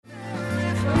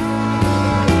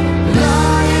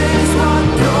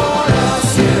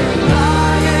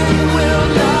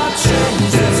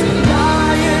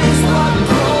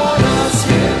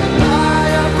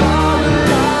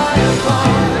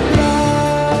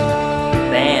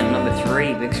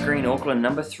Big Screen Auckland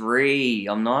number 3.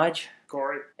 I'm Nige.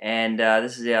 Corey. And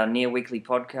this is our near-weekly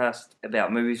podcast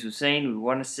about movies we've seen, we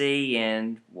want to see,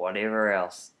 and whatever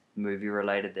else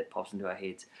movie-related that pops into our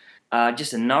heads.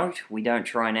 Just a note, we don't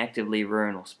try and actively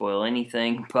ruin or spoil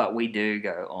anything, but we do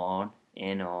go on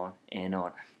and on and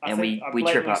on. And we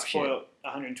trip up shit. I spoiled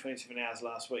 127 hours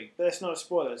last week. But that's not a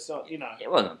spoiler. It's not, It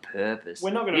wasn't on purpose.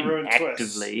 We're not going to ruin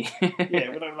actively. twists. Yeah,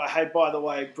 we're not going to hey, by the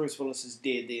way, Bruce Willis is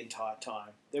dead the entire time.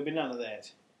 There'll be none of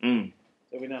that. There'll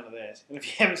be none of that. And if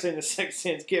you haven't seen The Sixth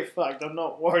Sense, get fucked. I'm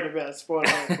not worried about spoiling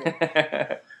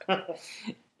it.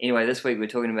 Anyway, this week we're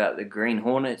talking about The Green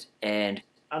Hornet, and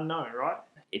Unknown, right?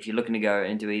 if you're looking to go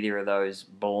into either of those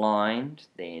blind,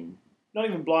 then... Not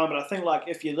even blind, but I think like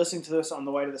if you're listening to this on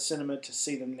the way to the cinema to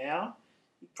see them now,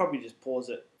 you probably just pause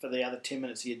it for the other 10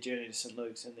 minutes of your journey to St.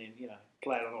 Luke's and then,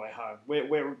 play it on the way home.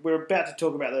 We're about to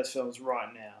talk about those films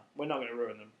right now. We're not going to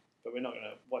ruin them, but we're not going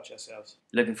to watch ourselves.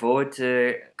 Looking forward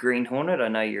to Green Hornet. I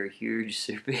know you're a huge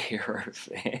superhero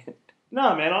fan.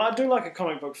 No, man, I do like a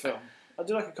comic book film.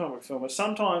 But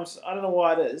sometimes, I don't know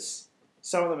why it is,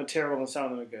 some of them are terrible and some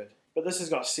of them are good. But this has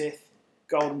got Seth,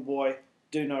 Golden Boy,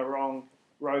 Do No Wrong,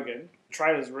 Rogan. The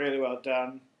trailer's really well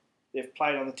done. They've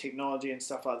played on the technology and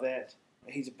stuff like that.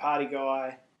 He's a party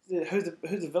guy. Who's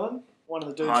the villain? One of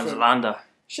the dudes Hans Landa.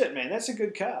 Shit, man, that's a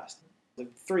good cast. They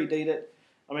 3D'd it.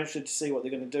 I'm interested to see what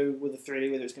they're going to do with the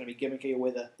 3D, whether it's going to be gimmicky or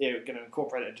whether they're going to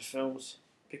incorporate it into films,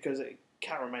 because it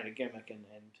can't remain a gimmick and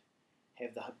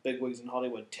have the bigwigs in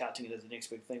Hollywood touting it as the next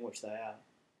big thing, which they are.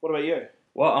 What about you?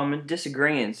 Well, I'm in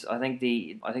disagreement. I think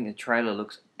the trailer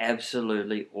looks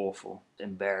absolutely awful. It's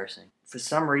embarrassing. For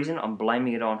some reason, I'm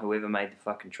blaming it on whoever made the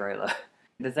fucking trailer.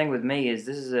 The thing with me is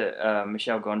this is a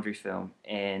Michel Gondry film,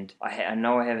 and I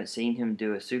know I haven't seen him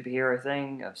do a superhero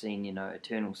thing. I've seen,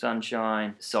 Eternal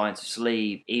Sunshine, Science of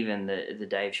Sleep, even the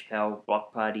Dave Chappelle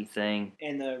Block Party thing.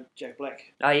 And the Jack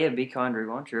Black. Oh yeah, Be Kind,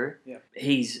 Rewind, true. Yeah.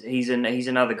 He's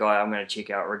another guy I'm going to check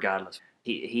out regardless.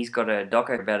 He's got a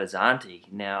doco about his auntie.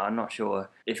 Now, I'm not sure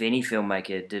if any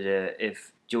filmmaker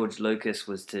if George Lucas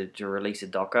was to release a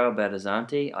doco about his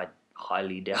auntie, I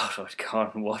highly doubt I'd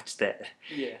go and watch that.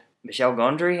 Yeah. Michel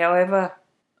Gondry, however,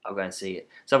 I'll go and see it.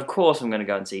 So, of course, I'm going to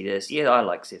go and see this. Yeah, I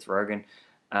like Seth Rogen.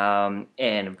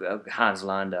 And Hans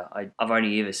Landa. I've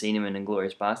only ever seen him in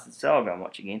Inglourious Basterds, so I'll go and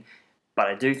watch again. But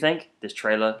I do think this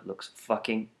trailer looks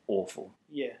fucking awful.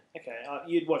 Yeah, okay.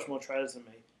 You'd watch more trailers than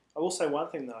me. I will say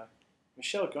one thing, though.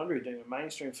 Michel Gondry doing a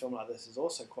mainstream film like this is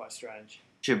also quite strange.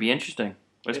 Should be interesting.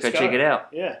 Let's go check it out.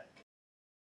 Yeah.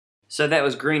 So that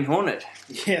was Green Hornet.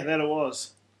 Yeah, that it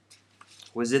was.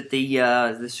 Was it the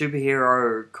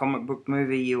superhero comic book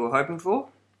movie you were hoping for?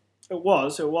 It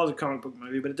was a comic book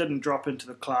movie, but it didn't drop into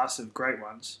the class of great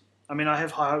ones. I mean, I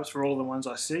have high hopes for all of the ones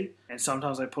I see, and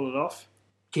sometimes they pull it off.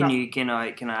 Can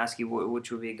I ask you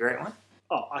which would be a great one?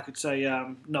 Oh, I could say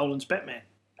Nolan's Batman.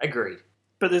 Agreed.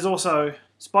 But there's also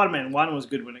Spider-Man 1 was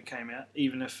good when it came out,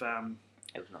 even if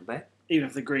it was not bad. Even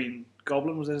if the Green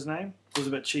Goblin was his name, it was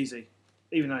a bit cheesy,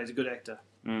 even though he's a good actor.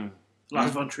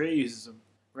 Lars von Trier uses him.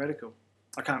 Radical.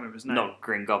 I can't remember his name. Not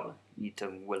Green Goblin. You're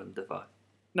talking Willem Dafoe.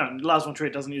 No, Lars von Trier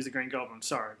doesn't use the Green Goblin,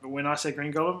 sorry. But when I say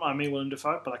Green Goblin, I mean Willem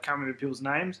Dafoe, but I can't remember people's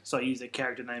names, so I use their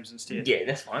character names instead. Yeah,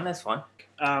 that's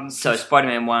fine. So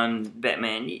Spider-Man 1,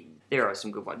 Batman, there are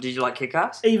some good ones. Did you like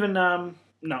Kick-Ass? Even, no,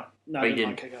 I didn't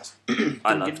like Kick-Ass.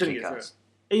 I love Kick-Ass.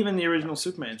 Even the original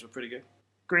Supermans were pretty good.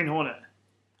 Green Hornet.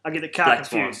 I get the car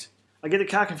confused. I get the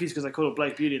car confused because I call it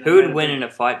Black Beauty. Who would win in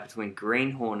a fight between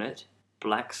Green Hornet,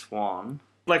 Black Swan...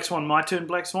 Black Swan, my turn,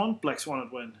 Black Swan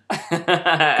would win.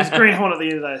 Because Green Hornet at the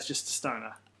end of the day is just a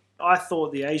stoner. I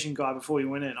thought the Asian guy before he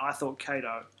went in, I thought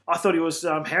Kato. I thought he was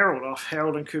Harold off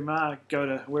Harold and Kumar Go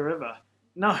to Wherever.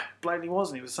 No, blatantly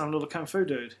wasn't. He was some little kung fu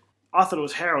dude. I thought it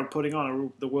was Harold putting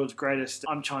on the world's greatest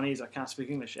I'm Chinese, I can't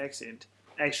speak English accent.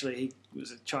 Actually, he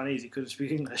was Chinese, he couldn't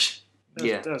speak English.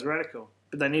 That was radical.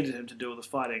 But they needed him to do all the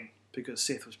fighting because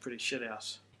Seth was pretty shit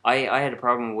house. I had a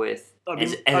problem with,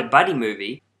 as a buddy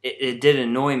movie, it did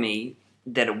annoy me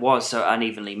that it was so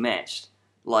unevenly matched.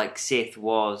 Like, Seth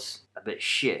was a bit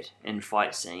shit in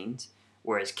fight scenes,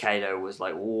 whereas Kato was,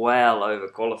 well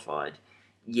overqualified.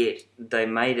 Yet, they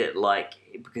made it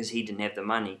because he didn't have the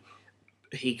money,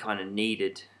 he kind of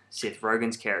needed Seth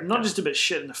Rogen's character. Not just a bit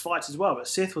shit in the fights as well, but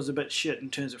Seth was a bit shit in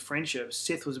terms of friendships.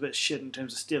 Seth was a bit shit in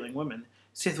terms of stealing women.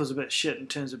 Seth was a bit shit in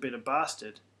terms of being a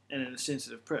bastard and an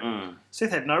insensitive prick.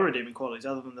 Seth had no redeeming qualities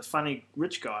other than the funny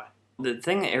rich guy. The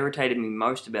thing that irritated me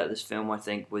most about this film, I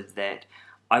think, was that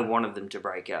I wanted them to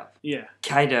break up. Yeah.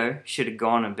 Kato should have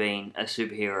gone and been a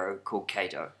superhero called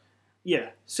Kato. Yeah.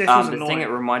 Seth was annoying. The thing it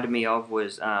reminded me of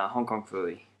was Hong Kong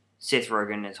Phooey. Seth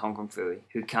Rogen as Hong Kong Phooey,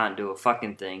 who can't do a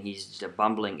fucking thing. He's just a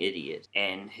bumbling idiot,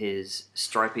 and his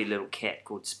stripy little cat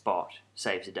called Spot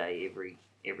saves the day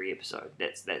every episode.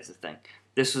 That's the thing.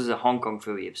 This was a Hong Kong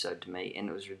Phooey episode to me, and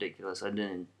it was ridiculous. I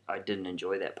didn't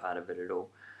enjoy that part of it at all.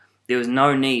 There was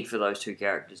no need for those two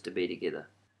characters to be together.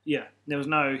 Yeah, there was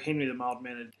no Henry the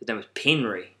Mild-Mannered. His name was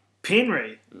Penry.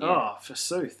 Penry? Yeah. Oh,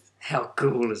 forsooth. How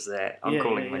cool is that? I'm Yeah,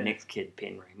 calling yeah, my yeah. next kid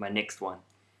Penry. My next one.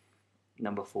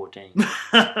 Number 14.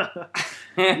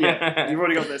 Yeah, you've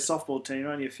already got that softball team,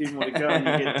 only a few more to go and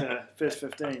you get first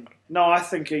 15. No, I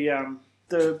think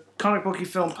the comic booky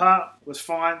film part was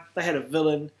fine. They had a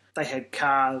villain, they had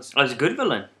cars Oh, he's a good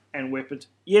villain. and weapons.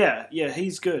 Yeah,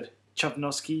 he's good.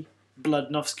 Chovnovsky,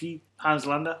 Bloodnovsky, Hans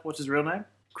Lander, what's his real name?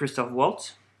 Christoph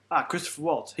Waltz. Christopher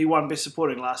Waltz. He won Best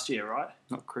Supporting last year, right?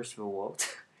 Not Christopher Waltz.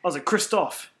 Oh, was it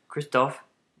Christoph? Christoph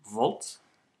Waltz?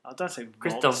 Oh, don't say Waltz.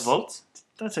 Christoph Waltz?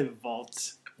 Don't say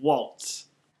Waltz. Waltz.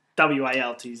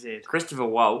 W-A-L-T-Z. Christopher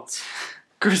Waltz.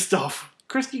 Christoph.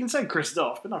 You can say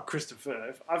Christoph, but not Christopher.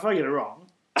 If I get it wrong.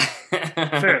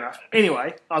 Fair enough.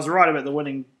 Anyway, I was right about the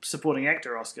winning supporting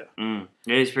actor Oscar. It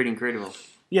is pretty incredible.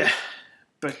 Yeah,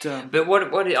 but But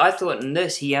what I thought in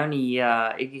this, he only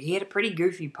he had a pretty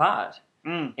goofy part.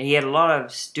 He had a lot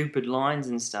of stupid lines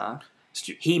and stuff.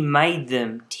 He made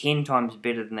them 10 times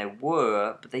better than they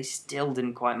were, but they still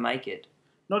didn't quite make it.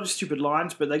 not just stupid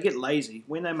lines, but they get lazy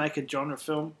when they make a genre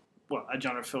film. Well, a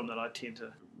genre film that I tend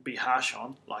to be harsh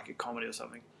on, like a comedy or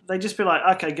something. They just be like,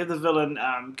 okay, give the villain,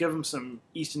 give him some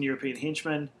Eastern European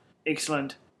henchmen,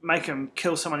 excellent. Make him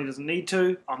kill someone he doesn't need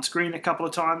to on screen a couple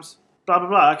of times. Blah blah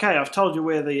blah. Okay, I've told you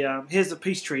where the here's the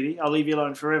peace treaty. I'll leave you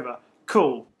alone forever.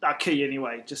 Cool. I'll kill you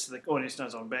anyway, just so the audience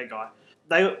knows I'm a bad guy.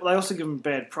 They also give him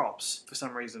bad props for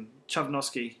some reason.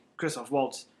 Chovnovsky, Christoph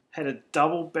Waltz, had a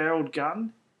double-barreled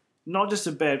gun. Not just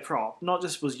a bad prop. Not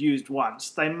just was used once.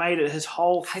 They made it his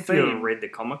whole Have you ever theme. read the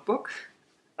comic book?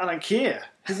 I don't care.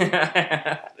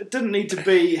 It didn't need to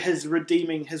be his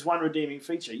one redeeming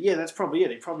feature. Yeah, that's probably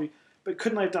it. But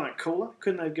couldn't they have done it cooler?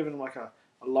 Couldn't they have given him like a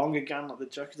longer gun like the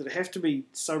Joker? Did it have to be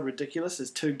so ridiculous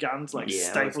as two guns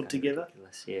stapled together?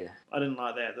 Ridiculous, yeah. I didn't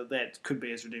like that. That could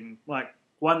be as redeeming. Like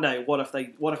one day, what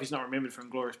if he's not remembered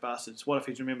from Glorious Bastards? What if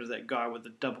he's remembered as that guy with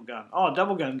the double gun? Oh,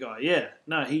 double gun guy. Yeah.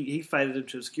 No, he faded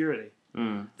into obscurity.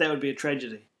 That would be a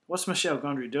tragedy. What's Michel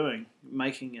Gondry doing?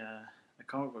 Making a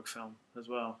comic book film as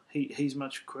well. He's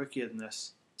much quirkier than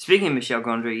this. Speaking of Michel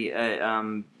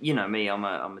Gondry, you know me, I'm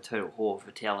a total whore for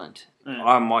talent. Yeah.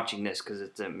 I'm watching this because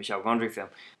it's a Michel Gondry film.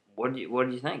 What do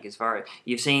you think? As far as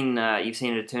you've seen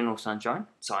Eternal Sunshine,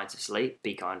 Science of Sleep,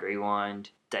 Be Kind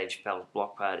Rewind, Dave Chappelle's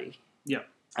Block Party. Yeah.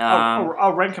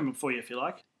 I'll rank them for you if you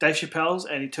like. Dave Chappelle's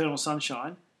and Eternal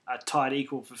Sunshine are tied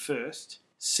equal for first.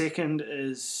 Second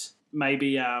is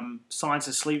maybe Science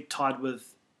of Sleep tied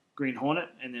with Green Hornet,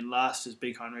 and then last is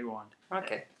Be Kind Rewind.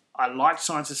 Okay. I liked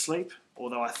Science of Sleep,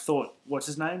 although I thought, what's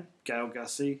his name? Gael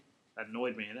Garcia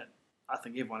annoyed me in it. I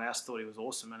think everyone else thought he was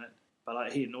awesome in it,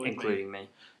 but he annoyed me. Including me.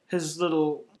 His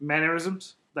little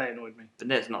mannerisms, they annoyed me. But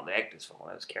that's not the actor's fault,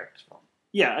 that was the character's fault.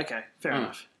 Yeah, okay, fair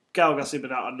enough. Gael Garcia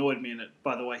annoyed me in it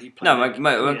by the way he played. No,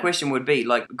 my question would be,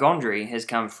 like, Gondry has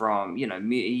come from, he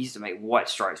used to make White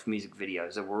Stripes music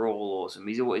videos that were all awesome.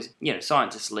 He's always,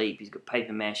 Science of Sleep, he's got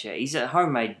Paper Mache, he's a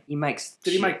homemade, he makes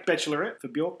Did he make Bachelorette for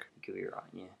Bjork? You could be right,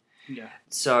 yeah. Yeah.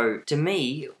 So, to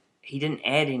me, he didn't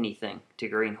add anything to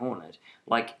Green Hornet.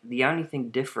 Like, the only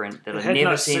thing different that I've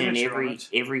never seen in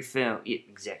every film... Yeah,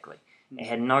 exactly. It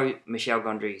had no Michel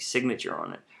Gondry signature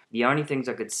on it. The only things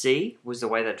I could see was the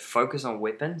way they'd focus on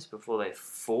weapons before they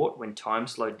fought when time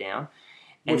slowed down.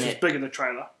 Which is big in the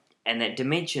trailer. And that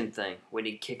dimension thing, when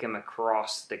he'd kick him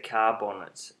across the car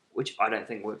bonnets, which I don't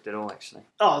think worked at all, actually.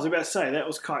 Oh, I was about to say, that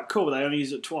was quite cool, but they only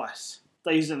used it twice.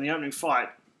 They used it in the opening fight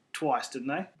twice, didn't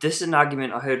they? This is an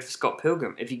argument I heard for Scott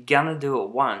Pilgrim. If you're gonna do it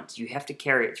once, you have to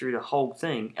carry it through the whole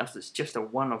thing, else it's just a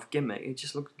one-off gimmick. It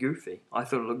just looks goofy. I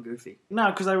thought it looked goofy. No,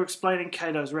 because they were explaining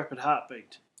Kato's rapid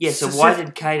heartbeat. Yeah, so why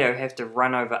did Kato have to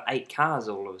run over 8 cars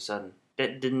all of a sudden?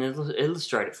 That didn't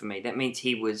illustrate it for me. That means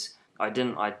he was... I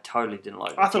totally didn't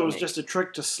like I thought it was just a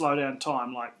trick to slow down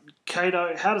time. Like,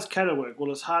 Kato... How does Kato work? Well,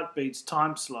 his heart beats,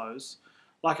 time slows,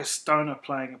 like a stoner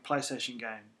playing a PlayStation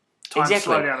game. Time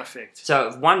slow down effect. So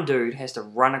if one dude has to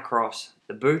run across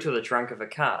the boot or the trunk of a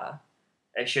car,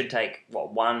 it should take,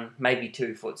 1, maybe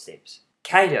 2 footsteps.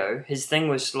 Kato, his thing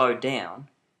was slowed down.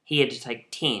 He had to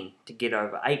take 10 to get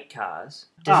over 8 cars.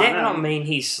 Does that not mean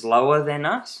he's slower than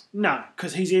us? No,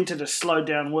 because he's entered a slowed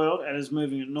down world and is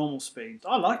moving at normal speed.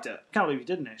 I liked it. Can't believe he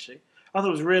didn't, actually. I thought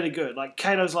it was really good. Like,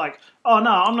 Kato's like, oh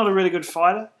no, I'm not a really good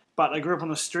fighter, but I grew up on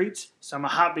the streets, so my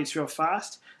heart beats real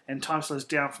fast, and time slows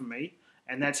down for me,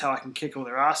 and that's how I can kick all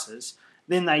their asses.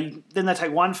 Then they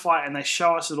take one fight and they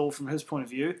show us it all from his point of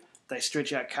view. They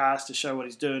stretch out cast to show what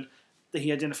he's doing. Then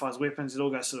he identifies weapons. It all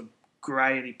goes sort of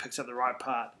grey, and he picks up the right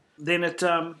part. Then they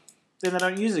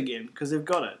don't use it again because they've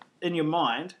got it in your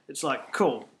mind. It's like,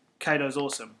 cool, Kato's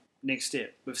awesome. Next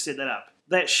step, we've set that up.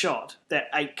 That shot, that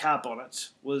 8 car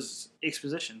bonnets, was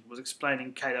exposition. Was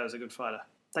explaining Kato as a good fighter.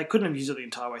 They couldn't have used it the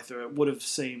entire way through. It would have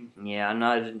seemed... Yeah, I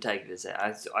know I didn't take it as that.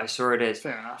 I saw it as...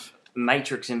 Fair enough.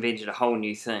 Matrix invented a whole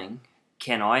new thing.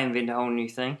 Can I invent a whole new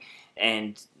thing?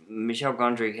 And Michel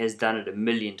Gondry has done it a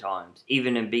million times.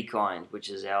 Even in Be Kind, which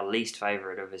is our least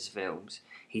favourite of his films,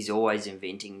 he's always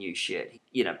inventing new shit.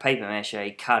 You know, paper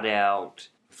mache, cut out,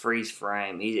 freeze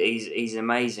frame. He's an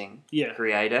amazing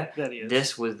creator. That is.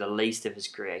 This was the least of his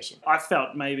creation. I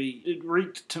felt maybe it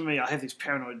reeked to me. I have these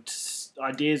paranoid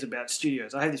ideas about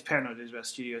studios. I have these paranoid ideas about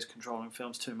studios controlling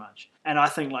films too much. And I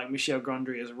think like Michel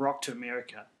Gondry has rocked to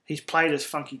America. He's played his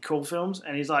funky cool films,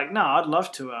 and he's like, no, I'd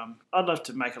love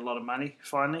to make a lot of money.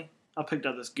 Finally, I picked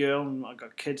up this girl, and I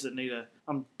got kids that need a.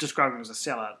 I'm describing him as a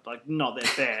sellout, like not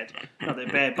that bad, not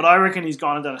that bad. But I reckon he's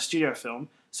gone and done a studio film.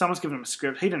 Someone's given him a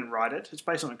script. He didn't write it. It's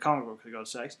based on a comic book, for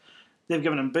God's sakes. They've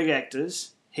given him big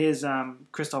actors. Here's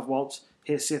Christoph Waltz.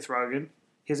 Here's Seth Rogen.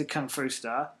 Here's a kung fu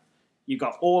star. You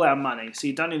got all our money, so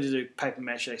you don't need to do paper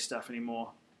mache stuff anymore,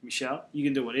 Michelle. You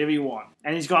can do whatever you want.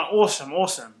 And he's gone,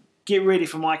 awesome. Get ready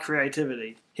for my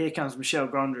creativity. Here comes Michel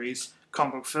Gondry's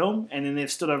comic book film, and then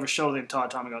they've stood over his shoulder the entire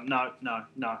time and gone,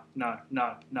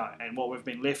 no. And what we've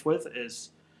been left with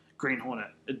is Green Hornet.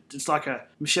 It's like a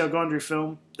Michel Gondry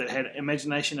film that had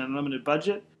imagination and unlimited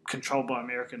budget, controlled by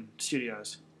American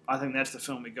studios. I think that's the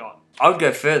film we got. I would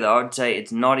go further. I would say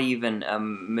it's not even a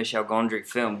Michel Gondry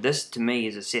film. This, to me,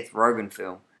 is a Seth Rogen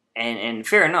film. And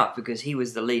fair enough, because he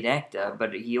was the lead actor,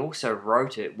 but he also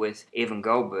wrote it with Evan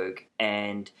Goldberg.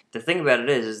 And the thing about it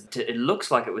is it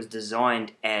looks like it was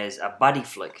designed as a buddy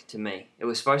flick to me. It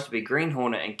was supposed to be Green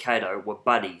Hornet and Kato were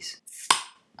buddies.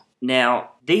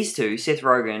 Now, these two, Seth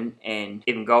Rogen and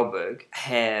Evan Goldberg,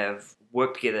 have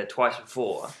worked together twice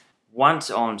before. Once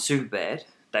on Superbad,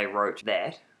 they wrote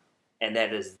that, and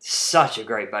that is such a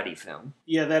great buddy film.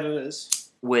 Yeah, that it is.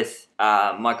 With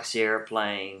Michael Cera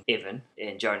playing Evan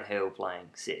and Jonah Hill playing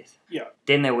Seth. Yeah.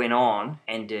 Then they went on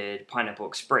and did Pineapple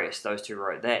Express. Those two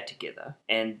wrote that together.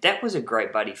 And that was a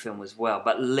great buddy film as well,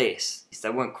 but less.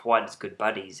 They weren't quite as good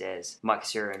buddies as Michael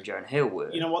Cera and Jonah Hill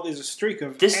were. You know what? There's a streak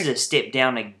of... This is a step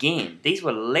down again. These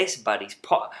were less buddies.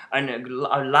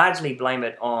 I largely blame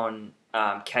it on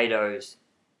Kato's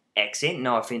accent.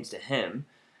 No offense to him.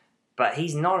 But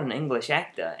he's not an English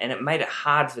actor, and it made it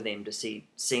hard for them to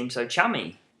seem so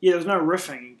chummy. Yeah, there was no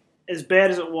riffing. As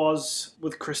bad as it was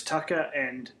with Chris Tucker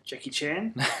and Jackie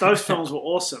Chan, those films were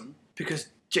awesome because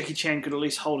Jackie Chan could at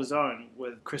least hold his own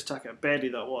with Chris Tucker, badly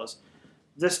though it was.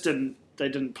 They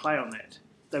didn't play on that.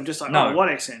 They were just like, oh, what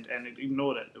accent? And it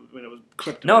ignored it when it was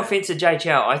clipped. No offense to Jay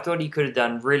Chow, I thought he could have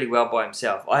done really well by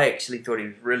himself. I actually thought he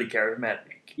was really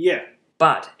charismatic. Yeah.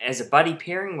 But as a buddy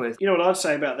pairing with... You know what I'd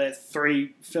say about that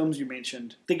 3 films you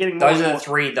mentioned? They're getting more Those are the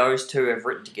 3 those two have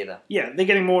written together. Yeah, they're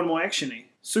getting more and more action-y.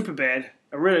 Superbad,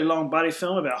 a really long buddy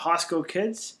film about high school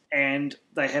kids, and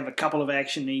they have a couple of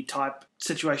action-y type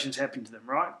situations happen to them,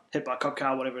 right? Hit by a cop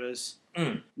car, whatever it is.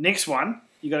 Next one,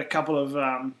 you got a couple of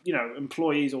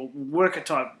employees or worker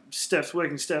type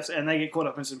working stiffs, and they get caught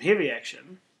up in some heavy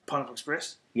action. Pineapple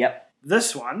Express. Yep.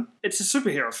 This one, it's a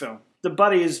superhero film. The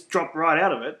buddy is dropped right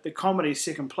out of it. The comedy is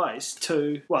second place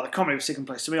the comedy was second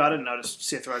place to me. I didn't notice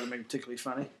Seth Rogen being particularly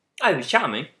funny. Oh, he was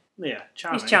charming. Yeah,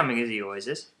 charming. He's charming as he always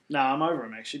is. No, I'm over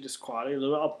him actually, just quietly.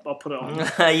 I'll put it on.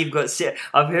 You've got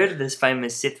I've heard of this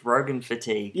famous Seth Rogen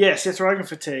fatigue. Yeah, Seth Rogen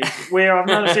fatigue, where I've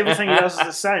noticed everything he does is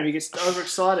the same. He gets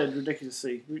overexcited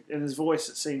ridiculously. In his voice,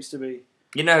 it seems to be.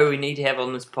 You know who we need to have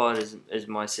on this pod is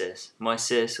my sis. My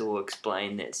sis will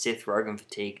explain that Seth Rogen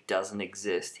fatigue doesn't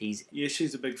exist. Yeah,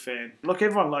 she's a big fan. Look,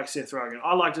 everyone likes Seth Rogen.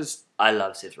 I love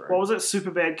Seth Rogen. What was it?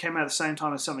 Superbad came out at the same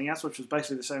time as something else, which was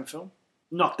basically the same film.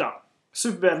 Knocked Up.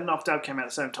 Superbad and Knocked Up came out at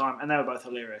the same time, and they were both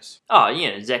hilarious. Oh,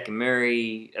 Zack and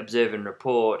Miri, Observe and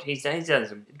Report. He's done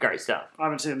some great stuff. I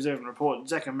haven't seen Observe and Report.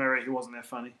 Zack and Miri, he wasn't that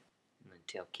funny.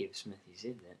 Tell Kev Smith he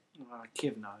said that.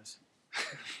 Kev knows.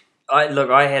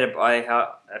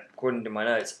 According to my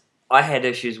notes, I had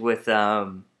issues with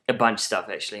a bunch of stuff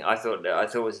actually. I thought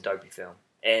it was a dopey film,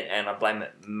 and I blame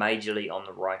it majorly on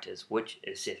the writers, which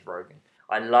is Seth Rogen.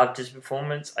 I loved his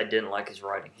performance. I didn't like his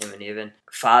writing. Him and Evan,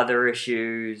 father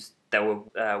issues. They were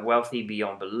wealthy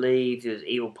beyond belief. There was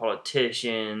evil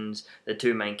politicians. The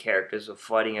 2 main characters were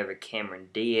fighting over Cameron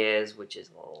Diaz, which is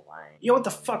lame. Yeah, what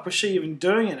the fuck was she even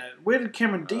doing in it? Where did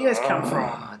Cameron Diaz come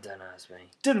from? I don't know, it's me.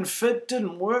 Didn't fit,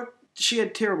 didn't work. she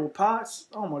had terrible parts.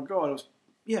 Oh my god, it was.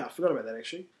 Yeah, I forgot about that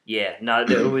actually. Yeah, no,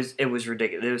 it was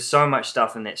ridiculous. There was so much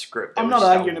stuff in that script. I'm was not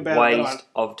just arguing a about it, but waste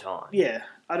of time. Yeah,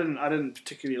 I didn't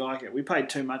particularly like it. We paid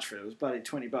too much for it. It was bloody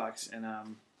 $20,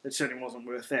 and it certainly wasn't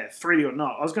worth that. 3D or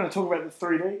not, I was going to talk about the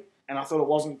 3D, and I thought it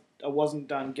wasn't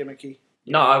done gimmicky.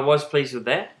 No, I was pleased with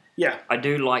that. Yeah, I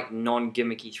do like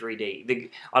non-gimmicky 3D.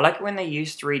 I like it when they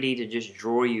use 3D to just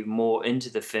draw you more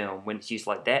into the film when it's used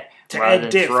like that, to rather add than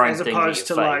depth throwing as things opposed at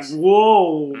to your like, face.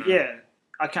 whoa, yeah.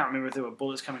 I can't remember if there were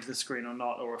bullets coming to the screen or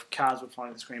not, or if cars were flying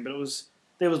to the screen, but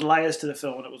there was layers to the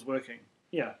film and it was working.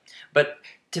 Yeah. But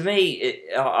to me,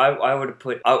 I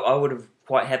would have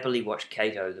quite happily watched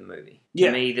Kato the movie.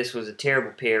 To me, this was a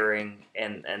terrible pairing,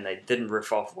 and they didn't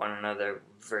riff off one another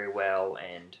very well.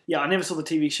 And yeah, I never saw the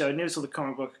TV show, never saw the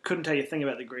comic book, couldn't tell you a thing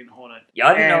about the Green Hornet. Yeah,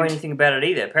 I didn't know anything about it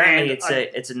either. Apparently, it's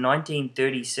a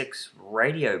 1936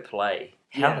 radio play.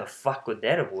 How the fuck would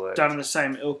that have worked? Done in the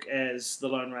same ilk as the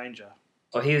Lone Ranger.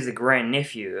 Oh, he was the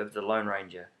grandnephew of the Lone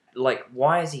Ranger. Like,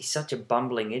 why is he such a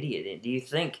bumbling idiot then? Do you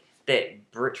think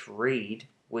that Britt Reed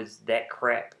was that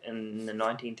crap in the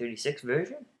 1936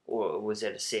 version? Or was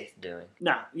that a Seth doing?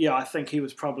 No, yeah, I think he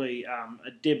was probably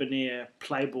a debonair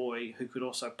playboy who could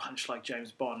also punch like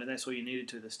James Bond, and that's all you needed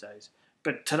to these days.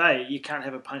 But today, you can't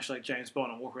have a punch like James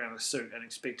Bond and walk around in a suit and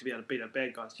expect to be able to beat up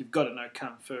bad guys. You've got to know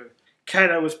Kung Fu.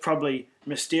 Kato was probably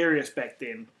mysterious back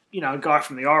then. You know, a guy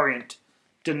from the Orient.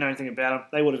 Didn't know anything about him.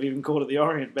 They would have even called it the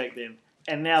Orient back then.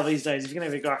 And now these days, if you're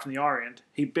going to have a guy from the Orient,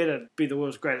 he better be the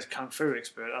world's greatest kung fu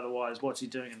expert. Otherwise, what's he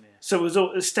doing in there? So it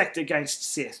was stacked against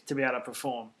Seth to be able to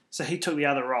perform. So he took the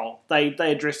other role. They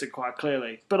addressed it quite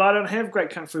clearly. But I don't have great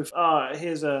kung fu.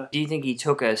 Here's a... Do you think he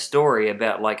took a story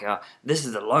about, like, this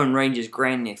is the Lone Ranger's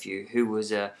grandnephew who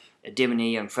was a debonair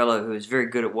young fellow who is very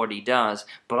good at what he does,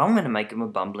 but I'm going to make him a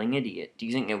bumbling idiot. Do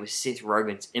you think that was Seth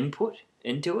Rogen's input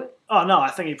into it? Oh, no, I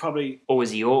think he probably... Or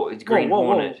was he Green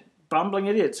Hornet? Whoa. Bumbling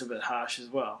idiot's a bit harsh as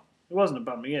well. He wasn't a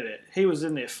bumbling idiot. He was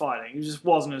in there fighting. He just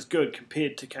wasn't as good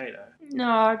compared to Kato.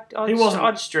 No,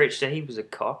 I'd stretch that he was a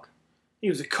cock. He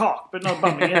was a cock, but not a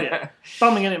bumbling idiot.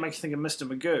 Bumbling idiot makes you think of Mr.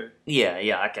 Magoo.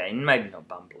 Yeah, okay, maybe not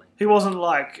bumbling. He wasn't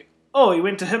like, oh, he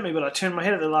went to hit me, but I turned my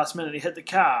head at the last minute and he hit the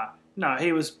car. No,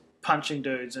 he was punching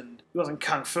dudes and he wasn't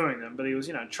kung fuing them, but he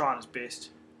was, trying his best.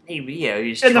 He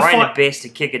was trying his best to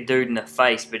kick a dude in the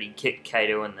face, but he kicked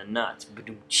Kato in the nuts.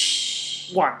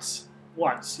 Once,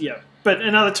 yeah. But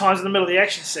in other times in the middle of the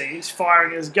action scene, he's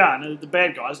firing his gun and the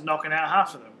bad guy's knocking out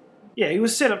half of them. Yeah, he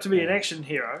was set up to be an action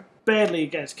hero, badly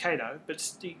against Kato, but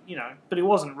he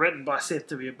wasn't written by Seth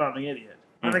to be a bumbling idiot.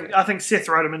 I think Seth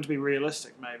wrote him in to be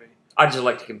realistic, maybe. I'd just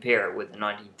like to compare it with the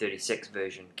 1936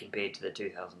 version compared to the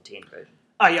 2010 version.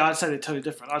 Oh yeah, I'd say they're totally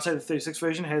different. I'd say the 36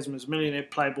 version has him as millionaire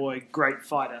playboy, great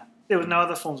fighter. There was no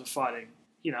other forms of fighting.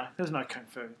 There was no kung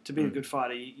fu. To be a good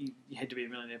fighter, you had to be a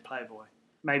millionaire playboy.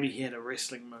 Maybe he had a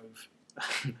wrestling move.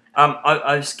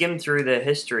 I've skimmed through the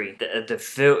history,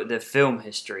 the film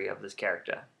history of this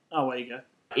character. Oh, there you go.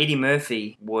 Eddie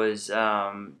Murphy was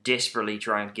desperately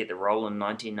trying to get the role in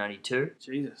 1992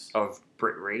 Jesus. of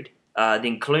Britt Reed.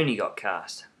 Then Clooney got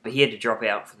cast, but he had to drop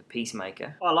out for The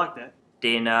Peacemaker. Oh, I like that.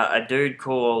 Then a dude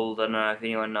called, I don't know if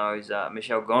anyone knows,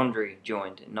 Michel Gondry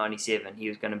joined in 97. This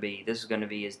was going to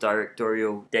be his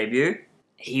directorial debut.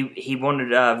 He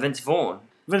wanted Vince Vaughn.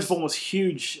 Vince Vaughn was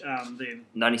huge then.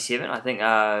 97, I think.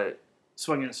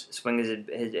 Swingers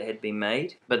had been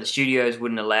made, but the studios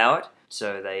wouldn't allow it,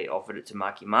 so they offered it to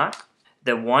Marky Mark.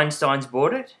 The Weinsteins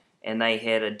bought it, and they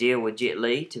had a deal with Jet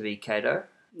Li to be Kato.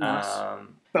 Nice.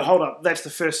 But hold up, that's the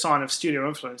first sign of studio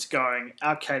influence going,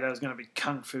 our Kato is going to be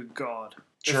Kung Fu God.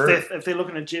 True. If they're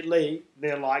looking at Jet Li,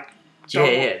 they're like...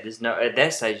 There's no, at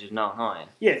that stage there's no higher.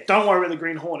 Yeah, don't worry about the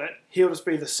Green Hornet. He'll just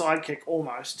be the sidekick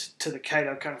almost to the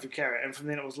Kato Kung Fu character, and from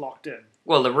then it was locked in.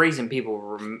 Well, the reason people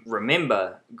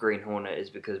remember Green Hornet is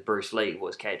because Bruce Lee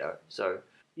was Kato. So,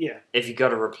 yeah, if you got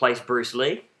to replace Bruce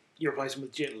Lee, you replace him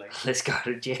with Jet Li. Let's go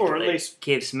to Jet Li. Or at least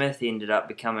Kev Smith ended up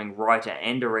becoming writer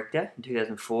and director in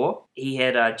 2004. He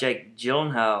had Jake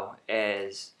Gyllenhaal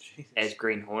as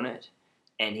Green Hornet,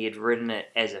 and he had written it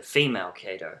as a female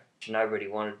Kato. Nobody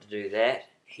wanted to do that.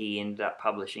 He ended up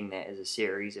publishing that as a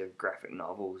series of graphic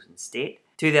novels instead.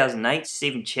 2008,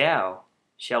 Stephen Chow,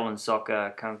 Shaolin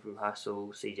Soccer, Kung Fu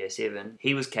Hustle, CJ7,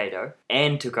 he was Kato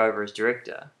and took over as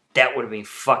director. That would have been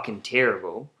fucking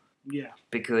terrible. Yeah.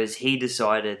 Because he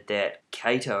decided that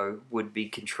Kato would be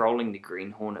controlling the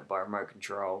Green Hornet by remote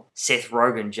control. Seth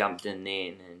Rogen jumped in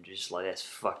then and just like, that's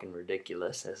fucking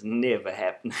ridiculous. That's never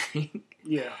happening.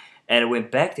 Yeah. And it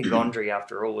went back to Gondry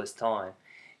after all this time.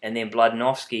 And then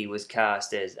Bludnovsky was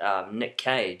cast as Nick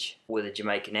Cage with a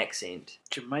Jamaican accent.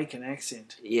 Jamaican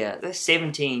accent. Yeah, there's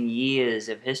 17 years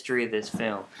of history of this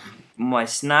film. My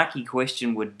snarky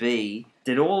question would be,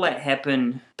 did all that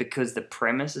happen because the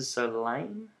premise is so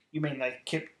lame? You mean they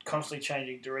kept constantly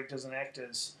changing directors and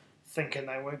actors, thinking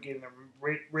they weren't getting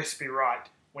the recipe right,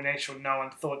 when actually no one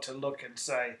thought to look and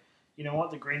say, you know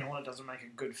what, the Green Hornet doesn't make a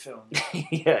good film.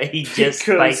 Yeah, he just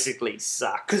basically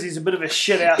sucks. Because he's a bit of a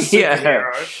shit-house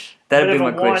superhero. That'd be my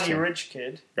a whiny question. rich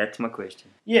kid. That's my question.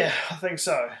 Yeah, I think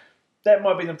so. That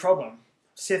might be the problem.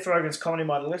 Seth Rogen's comedy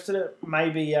might have lifted it.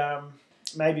 Maybe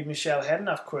Michelle had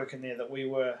enough quirk in there that we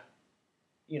were,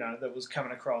 that was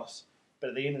coming across. But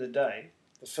at the end of the day,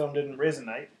 the film didn't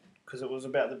resonate because it was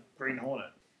about the Green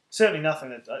Hornet. Certainly nothing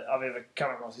that I've ever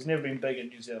come across. He's never been big in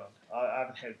New Zealand. I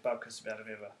haven't heard bupkis about him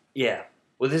ever. Yeah.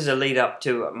 Well, this is a lead up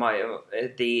to my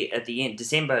at the end,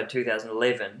 December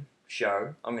 2011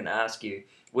 show. I'm going to ask you,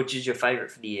 which is your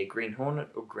favourite for the year, Green Hornet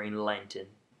or Green Lantern?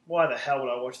 Why the hell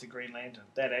would I watch the Green Lantern?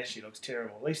 That actually looks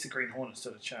terrible. At least the Green Hornet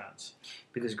stood a chance.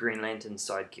 Because Green Lantern's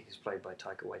sidekick is played by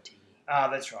Taika Waititi. Ah,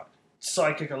 that's right.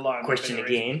 Sidekick alone. Question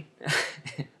again.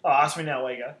 Ask me now,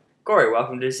 where you go. Corey,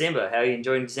 welcome to December. How are you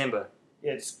enjoying December?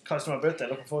 Yeah, it's close to my birthday.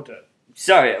 Looking forward to it.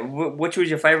 So, which was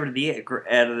your favourite of the year,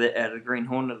 out of the Green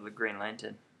Hornet or the Green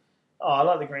Lantern? Oh, I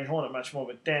like the Green Hornet much more,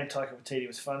 but damn, Taika Waititi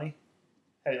was funny.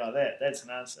 How do you like that? That's an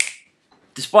answer.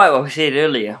 Despite what we said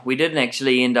earlier, we didn't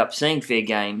actually end up seeing Fair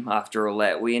Game after all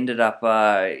that. We ended up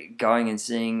going and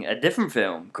seeing a different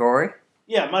film, Corey.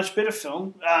 Yeah, much better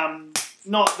film.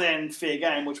 Not than Fair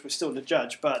Game, which we're still to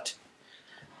judge, but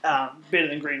better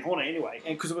than Green Hornet anyway,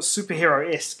 and because it was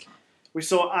superhero-esque. We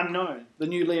saw Unknown, the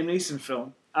new Liam Neeson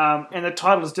film. And the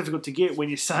title is difficult to get when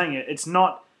you're saying it. It's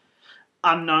not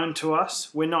unknown to us.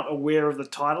 We're not aware of the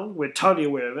title. We're totally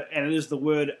aware of it, and it is the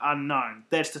word unknown.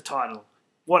 That's the title.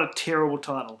 What a terrible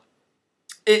title.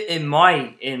 In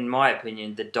my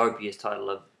opinion, the dopiest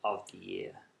title of the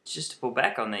year. Just to pull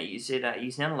back on that, you said you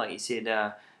sounded like you said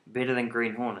better than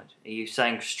Green Hornet. Are you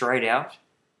saying straight out,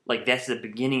 like that's the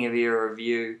beginning of your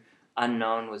review,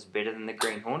 Unknown was better than the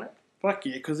Green Hornet? Fuck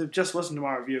yeah, because they've just listened to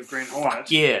my review of Green Hornet.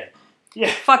 Fuck yeah.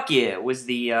 Yeah. Fuck yeah. Was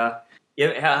the...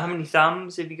 how many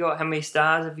thumbs have you got? How many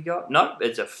stars have you got? Nope,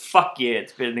 it's a fuck yeah,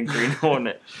 it's better than Green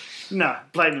Hornet. No,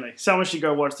 blatantly. Someone should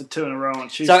go watch the 2 in a row on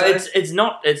Tuesday. So it's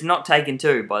not Taken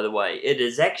 2, by the way. It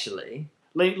is actually...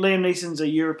 Liam Neeson's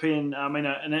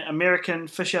an American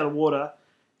fish out of water,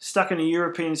 stuck in a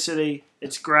European city.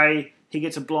 It's grey. He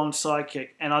gets a blonde sidekick,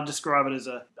 and I describe it as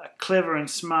a clever and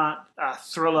smart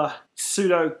thriller,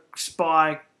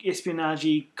 pseudo-spy,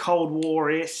 espionage, Cold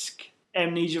War-esque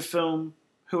amnesia film.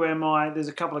 Who am I? There's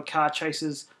a couple of car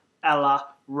chases a la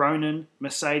Ronin,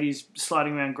 Mercedes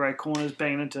sliding around grey corners,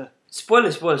 banging into...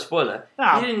 Spoiler.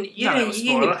 Oh, you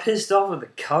didn't get pissed off with the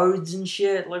codes and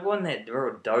shit. Like, wasn't that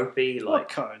real dopey? Like, what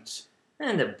codes?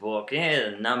 In the book,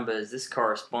 the numbers, this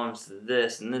corresponds to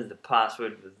this, and this is the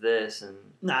password for this, and...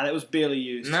 Nah, that was barely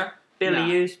used. No?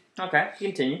 Barely used? Okay,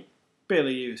 continue.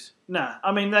 Barely used. Nah,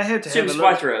 I mean, they had to Super have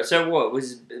Spy Thriller, so what?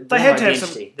 Was they had to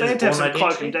Identity? Have some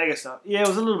Cloak and Dagger stuff. Yeah, it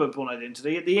was a little bit Born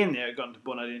Identity. At the end there, it got into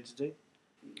Born Identity.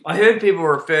 I heard people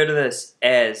refer to this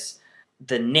as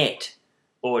The Net,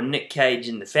 or Nick Cage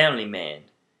and the Family Man.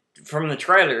 From the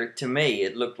trailer, to me,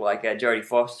 it looked like Jodie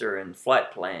Foster in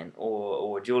Flight Plan,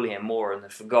 or Julianne Moore in The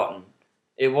Forgotten.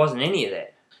 It wasn't any of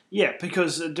that. Yeah,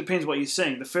 because it depends what you're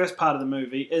seeing. The first part of the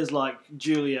movie is like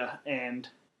Julia and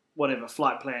whatever,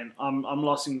 Flight Plan. I'm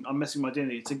missing my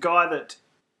identity. It's a guy that...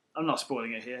 I'm not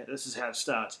spoiling it here. This is how it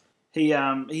starts. He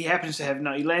happens to have...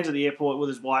 He lands at the airport with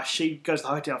his wife. She goes to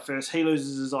the hotel first. He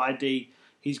loses his ID.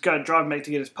 He's driving back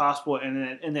to get his passport, and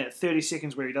then in that 30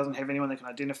 seconds where he doesn't have anyone that can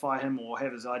identify him or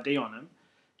have his ID on him,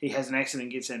 he has an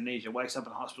accident, gets amnesia, wakes up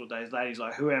in hospital days later. He's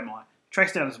like, who am I?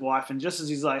 Tracks down his wife, and just as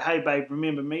he's like, hey babe,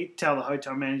 remember me? Tell the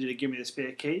hotel manager to give me the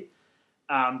spare key.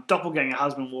 Doppelganger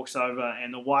husband walks over,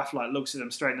 and the wife looks at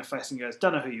him straight in the face and goes,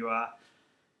 don't know who you are.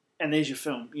 And there's your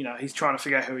film. He's trying to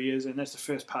figure out who he is, and that's the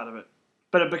first part of it.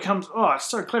 But it becomes, it's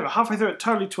so clever. Halfway through, it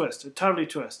totally twists.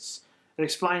 It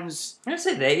explains... Don't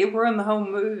say that. You were in the whole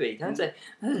movie. Don't say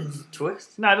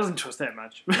twist. No, it doesn't twist that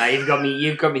much. No, you've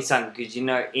got me sunk, because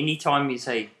anytime you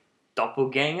say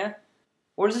doppelganger,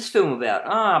 what is this film about?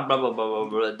 Blah blah blah blah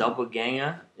blah.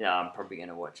 Doppelganger. Yeah, I'm probably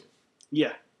gonna watch it.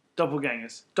 Yeah,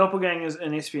 doppelgangers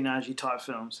in espionage type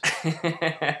films.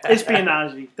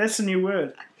 Espionage. That's the new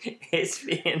word.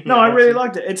 Espionage. No, I really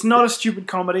liked it. It's not a stupid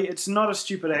comedy. It's not a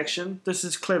stupid action. This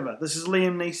is clever. This is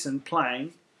Liam Neeson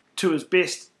playing to his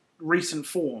best recent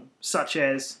form, such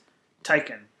as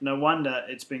Taken. No wonder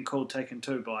it's been called Taken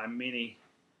 2 by many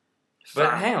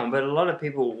But hang on, but a lot of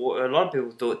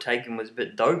people thought Taken was a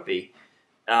bit dopey.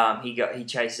 He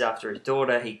chases after his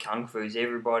daughter. He kung fu's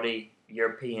everybody.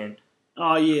 European.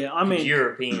 Oh yeah, I mean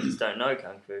Europeans don't know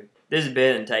kung fu. This is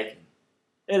better than Taken.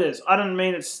 it is. I don't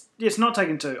mean it's not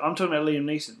Taken 2. I'm talking about Liam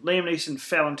Neeson. Liam Neeson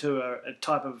fell into a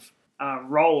type of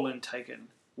role in Taken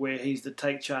where he's the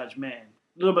take charge man.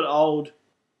 A little bit old.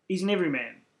 He's an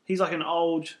everyman. He's like an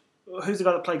old. Who's the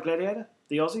guy that played Gladiator?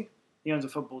 The Aussie. He owns a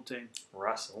football team.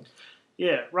 Russell.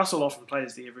 Yeah, Russell often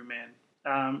plays the everyman.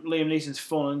 Liam Neeson's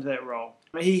fallen into that role.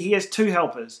 He has two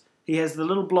helpers. He has the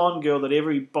little blonde girl that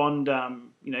every Bond,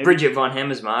 Bridget von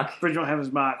Hammersmark. Bridget von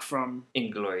Hammersmark from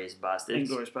Inglourious Basterds.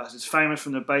 Inglourious Basterds, famous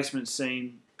from the basement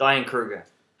scene. Diane Kruger.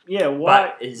 Yeah, why?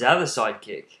 But his other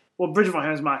sidekick. Well, Bridget von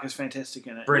Hammersmark is fantastic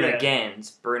in it. Bruno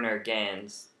Gans.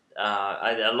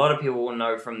 A lot of people will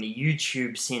know from the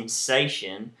YouTube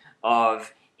sensation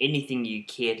of Anything You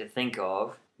Care to Think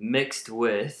Of, mixed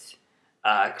with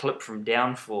a clip from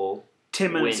Downfall.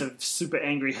 10 minutes of super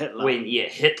angry Hitler.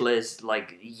 Hitler's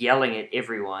like yelling at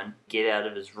everyone, get out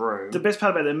of his room. The best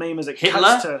part about the meme is it Hitler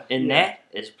cuts to... that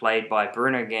is played by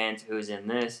Bruno Gans, who is in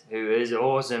this, who is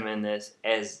awesome in this,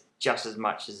 as just as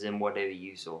much as in whatever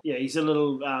you saw. Yeah, he's a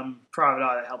little private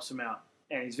eye that helps him out,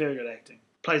 and he's very good at acting.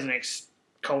 Plays an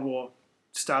ex-Cold War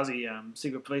Stasi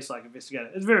secret police-like investigator.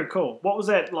 It's very cool. What was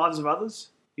that, Lives of Others?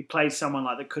 He played someone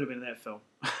like that could have been in that film.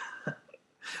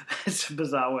 It's a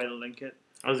bizarre way to link it.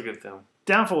 That was a good film.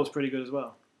 Downfall was pretty good as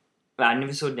well. I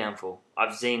never saw Downfall.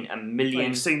 I've seen a million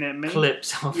You've seen that meme?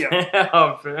 clips of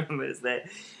that.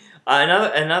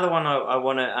 Another one I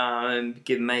want to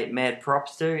give mad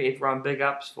props to. Everyone big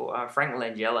ups for Frank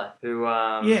Langella, who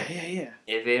Yeah.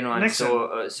 If anyone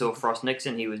saw Frost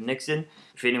Nixon, he was Nixon.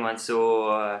 If anyone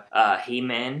saw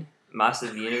He-Man, Master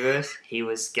of the Universe, he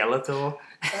was Skeletor.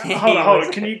 Hold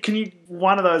on. Can you?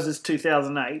 One of those is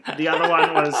 2008. The other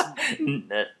one was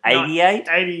 88?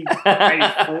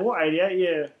 84, 88,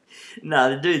 yeah. No,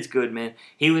 the dude's good, man.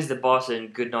 He was the boss in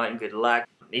Good Night and Good Luck.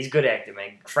 He's a good actor,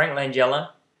 man. Frank Langella,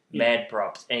 mad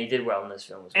props. And he did well in this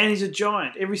film as well. And he's a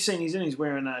giant. Every scene he's in, he's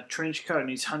wearing a trench coat and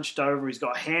he's hunched over. He's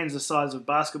got hands the size of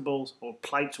basketballs or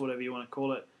plates, whatever you want to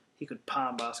call it. He could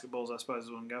palm basketballs, I suppose,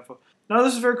 is what I'm going for. No,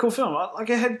 this is a very cool film. Like,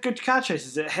 it had good car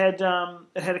chases. It had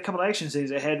a couple of action scenes.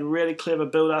 It had really clever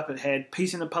build-up. It had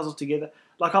piecing the puzzle together.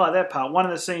 Like, I like that part. One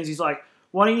of the scenes, he's like,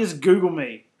 why don't you just Google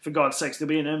me, for God's sakes, there'll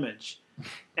be an image.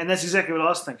 And that's exactly what I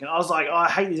was thinking. I was like, I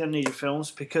hate these amnesia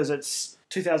films because it's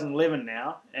 2011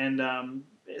 now, and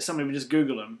somebody would just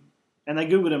Google them. And they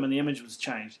Googled him and the image was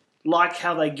changed. Like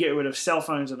how they get rid of cell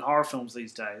phones in horror films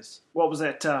these days. What was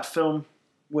that film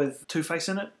with Two-Face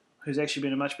in it? Who's actually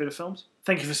been in much better films?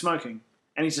 Thank You for Smoking.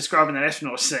 And he's describing that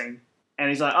astronaut scene. And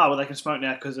he's like, oh, well, they can smoke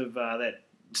now because of that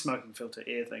smoking filter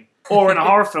air thing. Or in a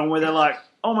horror film where they're like,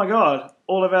 oh my God,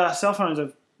 all of our cell phones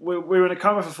have... We were in a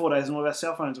coma for 4 days and all of our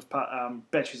cell phones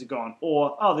batteries are gone.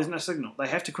 Or, oh, there's no signal. They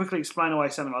have to quickly explain away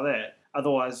something like that.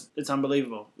 Otherwise, it's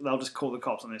unbelievable. They'll just call the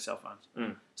cops on their cell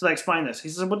phones. So they explain this. He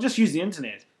says, well, just use the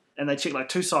internet. And they check like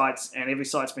 2 sites and every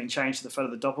site's been changed to the photo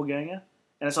of the doppelganger.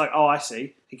 And it's like, oh, I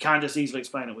see. He can't just easily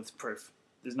explain it with proof.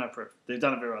 There's no proof. They've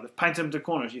done it very well. They've painted him to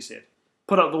corners, you said.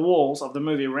 Put up the walls of the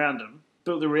movie around him.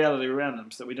 Built the reality around him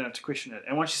so that we don't have to question it.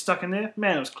 And once you're stuck in there,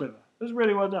 man, it was clever. It was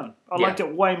really well done. I liked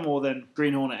it way more than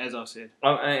Green Hornet, as I said.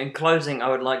 In closing, I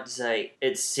would like to say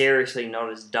it's seriously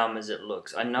not as dumb as it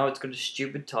looks. I know it's got a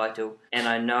stupid title, and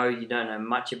I know you don't know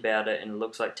much about it, and it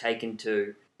looks like Taken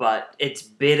 2. But it's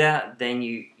better than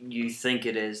you think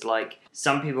it is. Like,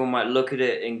 some people might look at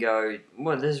it and go,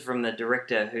 well, this is from the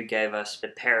director who gave us the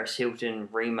Paris Hilton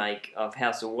remake of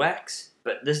House of Wax.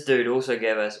 But this dude also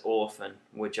gave us Orphan,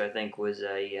 which I think was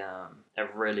a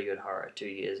really good horror 2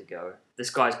 years ago.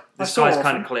 This guy's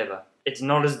kind of clever. It's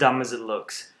not as dumb as it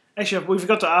looks. Actually, we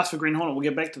forgot to ask for Green Hornet. We'll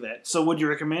get back to that. So would you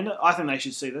recommend it? I think they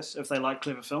should see this if they like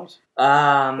clever films.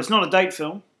 It's not a date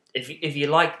film. If you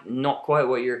like not quite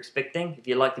what you're expecting, if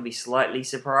you like to be slightly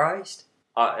surprised,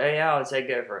 I would say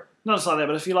go for it. Not just like that,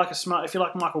 but if you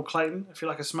like Michael Clayton, if you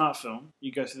like a smart film,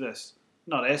 you go through this.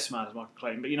 Not as smart as Michael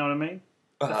Clayton, but you know what I mean.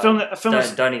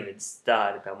 Don't even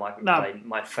start about Michael Clayton,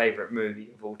 my favourite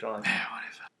movie of all time.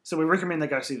 Whatever. So we recommend they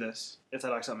go see this if they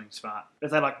like something smart.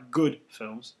 If they like good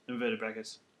films, inverted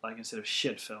brackets, like instead of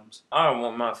shit films. I don't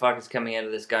want motherfuckers coming out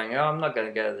of this going, oh, I'm not going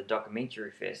to go to the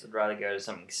documentary fest. I'd rather go to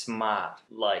something smart,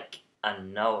 like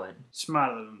Unknown.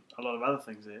 Smarter than a lot of other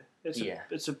things there.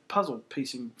 It's a puzzle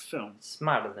piecing film.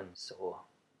 Smarter than Saw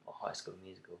or High School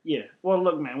Musical. Yeah. Well,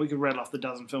 look, man, we could rattle off the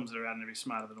dozen films that are out and they'd be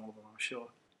smarter than all of them, I'm sure.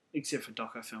 Except for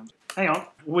doco films. Hang on.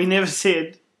 We never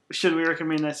said, should we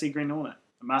recommend they see Green Hornet?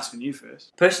 I'm asking you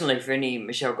first. Personally, for any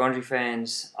Michel Gondry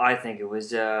fans, I think it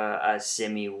was a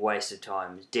semi-waste of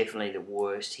time. It's definitely the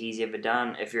worst he's ever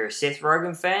done. If you're a Seth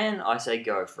Rogen fan, I say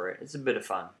go for it. It's a bit of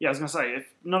fun. Yeah, I was going to say,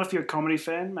 if you're a comedy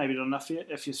fan, maybe not enough yet.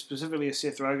 If you're specifically a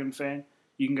Seth Rogen fan,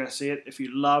 you can go see it. If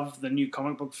you love the new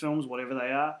comic book films, whatever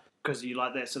they are, because you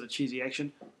like that sort of cheesy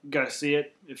action, go see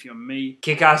it. If you're me...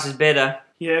 Kick-Ass is better.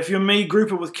 Yeah, if you're me,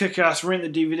 group it with Kick-Ass, rent the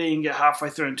DVD and get halfway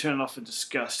through and turn it off in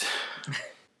disgust.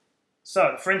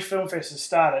 So, the French Film Fest has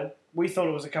started. We thought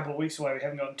it was a couple of weeks away. We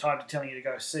haven't gotten time to telling you to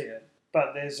go see it.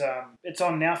 But there's it's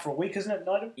on now for a week, isn't it,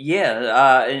 Nigel?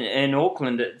 Yeah, in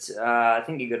Auckland, it's I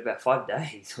think you got about 5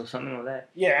 days or something like that.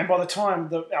 Yeah, and by the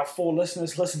time our 4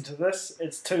 listeners listen to this,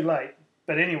 it's too late.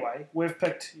 But anyway, we've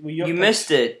picked... You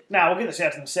missed it. No, we'll get this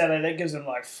out to them Saturday. That gives them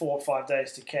like 4 or 5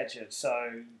 days to catch it. So,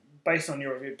 based on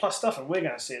your review, plus stuff, and we're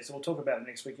going to see it, so we'll talk about it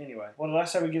next week anyway. What did I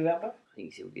say we get it out by? I think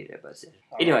you said we'll get it out by Saturday.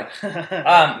 Oh, Anyway,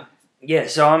 right. yeah,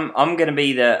 so I'm going to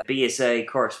be the BSA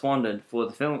correspondent for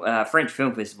the French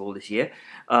Film Festival this year.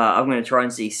 I'm going to try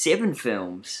and see 7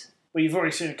 films. Well, you've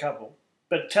already seen a couple.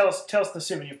 But tell us the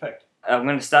 7 you've picked. I'm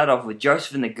going to start off with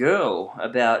Joseph and the Girl,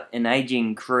 about an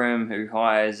aging groom who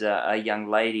hires a young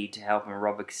lady to help him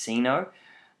rob a casino.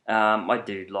 I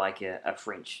do like a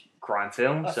French crime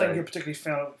film. I think you're particularly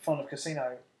fond of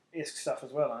casino-esque stuff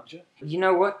as well, aren't you? You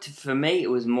know what? For me, it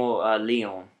was more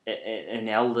Leon, an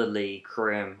elderly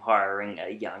groom hiring a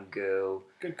young girl.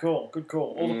 Good call.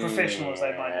 All the professionals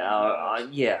they might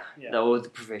have. Yeah, all the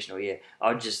professional, yeah.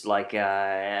 I was just like,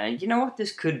 you know what?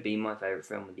 This could be my favourite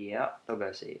film of the year. I'll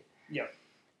go see it. Yeah.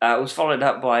 It was followed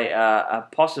up by a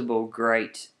possible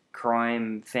great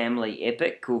crime family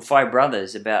epic called Five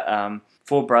Brothers, about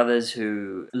 4 brothers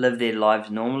who live their lives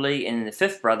normally, and the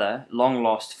 5th brother, long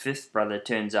lost 5th brother,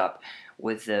 turns up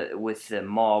with the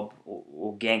mob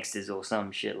or gangsters or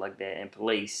some shit like that, and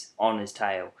police on his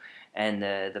tail, and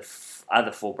the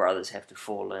other 4 brothers have to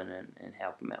fall in and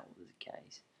help him out with the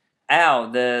case.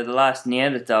 The Last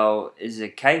Neanderthal is a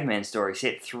caveman story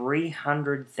set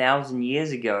 300,000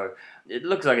 years ago. It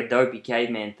looks like a dopey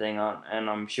caveman thing, and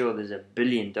I'm sure there's a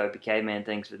billion dopey caveman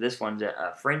things, but this one's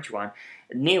a French one.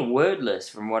 Near wordless,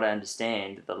 from what I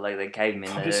understand, the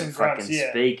cavemen that don't fucking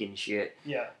speak and shit.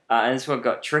 Yeah. And that's what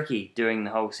got Tricky doing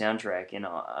the whole soundtrack, and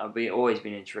I've always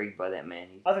been intrigued by that man.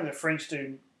 I think the French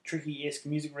do Tricky-esque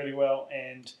music really well,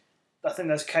 and I think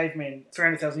those cavemen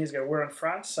 300,000 years ago were in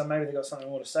France, so maybe they got something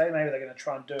more to say. Maybe they're going to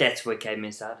try and do it. That's where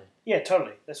cavemen started. Yeah,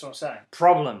 totally. That's what I'm saying.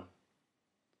 Problem.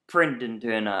 Print didn't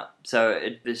turn up. So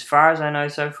as far as I know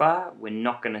so far, we're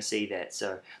not going to see that.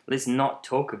 So let's not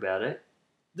talk about it.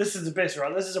 This is the best,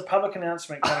 right? This is a public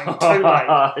announcement coming too late.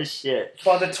 Oh, shit.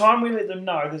 By the time we let them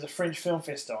know there's a French Film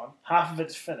Fest on, half of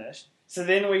it's finished. So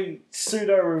then we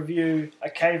pseudo-review a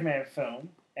caveman film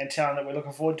and tell them that we're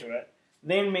looking forward to it.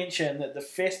 Then mention that the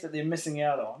fest that they're missing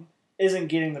out on isn't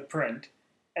getting the print,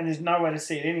 and there's no way to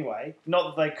see it anyway.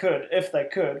 Not that they could, if they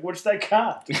could, which they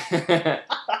can't.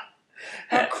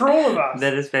 How cruel of us.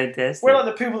 That is fantastic. We're like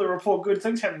the people that report good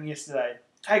things happening yesterday.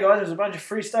 Hey guys, there was a bunch of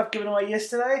free stuff given away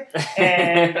yesterday,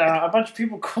 and a bunch of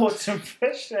people caught some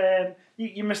fish, and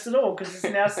you missed it all because it's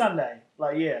now Sunday.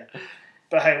 Like, yeah.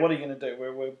 But hey, what are you going to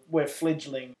do? We're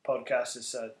fledgling podcasters,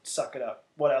 so suck it up.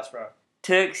 What else, bro?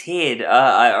 Turk's Head.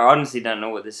 I honestly don't know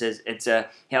what this is. It's I've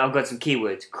got some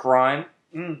keywords: crime,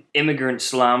 immigrant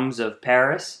slums of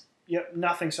Paris. Yep,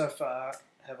 nothing so far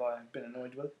have I been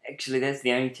annoyed with. Actually, that's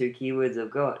the only 2 keywords I've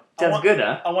got. Sounds good,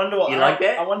 huh? I wonder what you like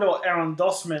that? I wonder what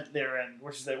arrondissement they're in,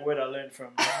 which is that word I learned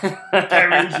from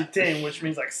Paris Jetem, which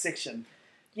means like section.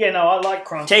 Yeah, no, I like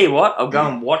crime. Tell you what, I'll go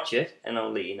and watch it, and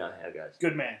I'll let you know how it goes.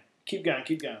 Good man. Keep going.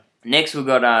 Next, we've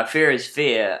got Fair is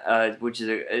Fair, which is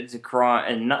it's a crime,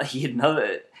 and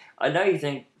another. I know you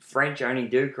think French only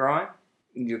do crime.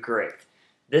 You're correct.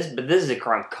 This is a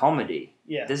crime comedy.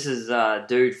 Yeah. This is a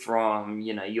dude from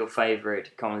your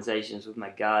favorite Conversations with My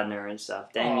Gardener and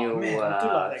stuff. Daniel,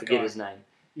 I forget his name.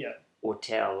 Yeah.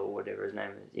 Ortel or whatever his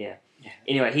name is. Yeah.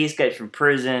 Anyway, he escapes from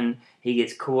prison. He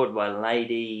gets caught by a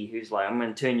lady who's like, I'm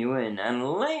going to turn you in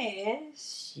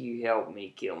unless you help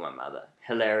me kill my mother.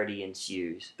 Hilarity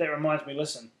ensues. That reminds me,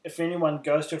 listen, if anyone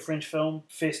goes to a French film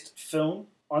film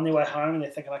on their way home and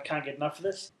they're thinking, I can't get enough of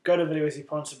this, go to Video Easy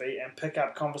Ponsonby and pick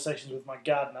up Conversations with My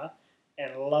Gardener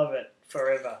and love it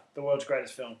forever. The world's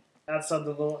greatest film. Outside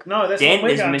the law. No, that's then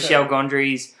what we're there's Michel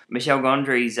Gondry's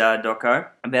doco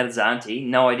about his auntie.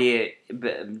 No idea,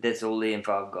 but that's all the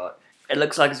info I've got. It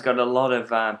looks like it's got a lot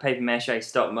of paper mache,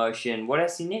 stop motion. What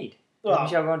else do you need?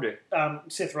 Michel Gondry.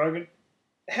 Seth Rogen.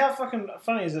 How fucking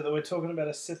funny is it that we're talking about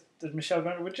Michel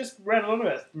Gondry? We just read a lot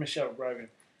about Michel Rogen.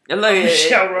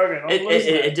 Michel Rogen.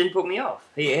 It didn't put me off.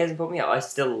 It hasn't put me off. I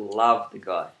still love the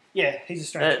guy. Yeah, he's a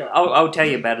strange guy. I'll tell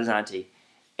you about his auntie.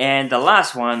 And the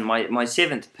last one, my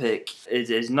seventh pick,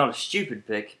 is not a stupid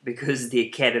pick because the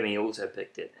Academy also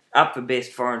picked it. Up for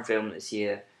Best Foreign Film this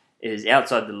year is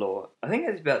Outside the Law. I think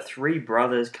it's about three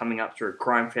brothers coming up through a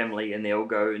crime family and they all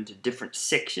go into different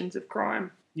sections of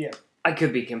crime. Yeah. I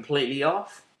could be completely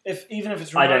off. Even if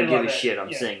it's I don't remotely give like a that, shit, I'm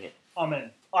yeah, seeing it. I'm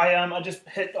in. I just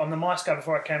hit on the mice guy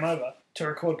before I came over to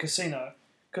record Casino,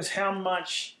 because how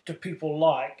much do people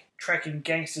like tracking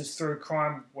gangsters through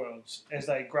crime worlds as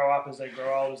they grow up, as they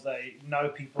grow old, as they know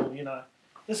people, you know.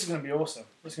 This is going to be awesome.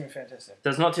 This is going to be fantastic. So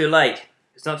it's not too late.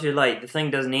 It's not too late. The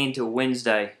thing doesn't end till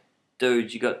Wednesday.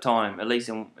 Dudes, you got time, at least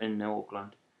in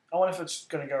Auckland. I wonder if it's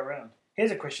going to go around.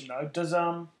 Here's a question though: does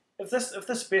if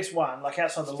this best one, like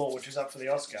Outside the Law, which is up for the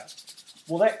Oscar,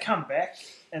 will that come back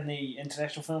in the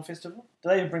International Film Festival? Do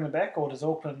they even bring it back, or does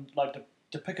Auckland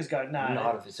do pickers go, nah?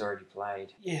 Not if it's already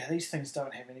played. Yeah, these things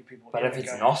don't have any people. But if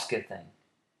it's an Oscar thing.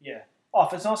 Yeah. Oh,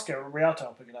 if it's an Oscar, Rialto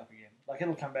will pick it up again. Like,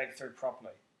 it'll come back through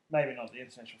properly. Maybe not the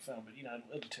international film, but, you know,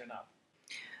 it'll turn up.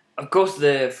 Of course,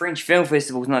 the French Film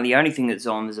Festival is not the only thing that's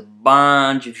on. There's a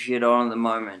bunch of shit on at the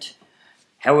moment.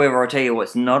 However, I'll tell you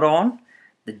what's not on.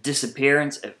 The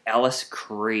Disappearance of Alice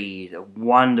Creed. A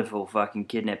wonderful fucking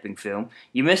kidnapping film.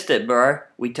 You missed it, bro.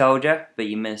 We told you, but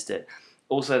you missed it.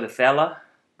 Also, The Fella.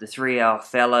 The 3-hour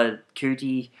Fella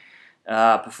Cootie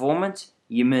performance.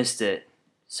 You missed it.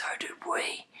 So did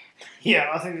we.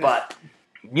 Yeah, I think that's...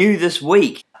 But new this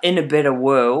week, In a Better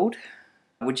World,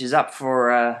 which is up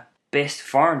for Best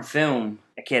Foreign Film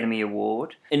Academy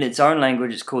Award. In its own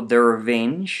language, it's called The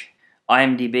Revenge.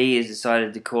 IMDb has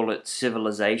decided to call it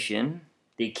Civilization.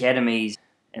 The Academies,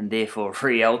 and therefore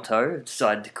Rialto, have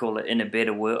decided to call it In a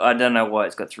Better World. I don't know why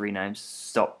it's got 3 names.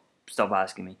 Stop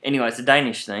asking me. Anyway, it's a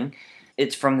Danish thing.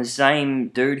 It's from the same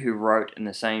dude who wrote and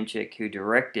the same chick who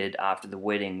directed After the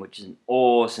Wedding, which is an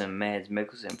awesome Mads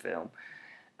Mikkelsen film.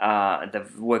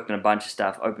 They've worked on a bunch of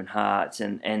stuff, Open Hearts,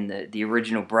 and the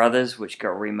original Brothers, which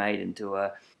got remade into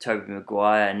a Tobey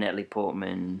Maguire, Natalie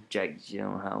Portman, Jake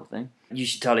Gyllenhaal thing. You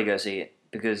should totally go see it,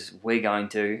 because we're going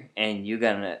to, and you're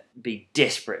going to be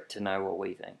desperate to know what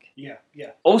we think. Yeah.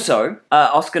 Also,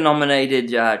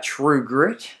 Oscar-nominated True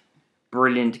Grit,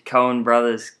 brilliant Coen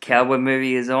Brothers cowboy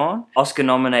movie is on.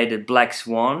 Oscar-nominated Black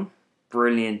Swan,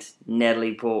 brilliant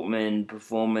Natalie Portman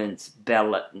performance,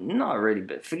 ballet, not really,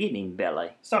 but forgetting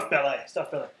ballet. Stuff ballet.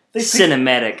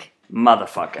 Cinematic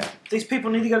motherfucker. These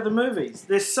people need to go to the movies.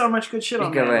 There's so much good shit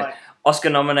on there. Like,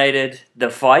 Oscar-nominated The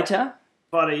Fighter.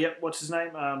 Fighter, yep, what's his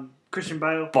name? Christian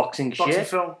Bale. Boxing shit.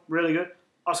 Film, really good.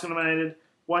 Oscar-nominated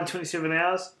 127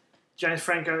 Hours. James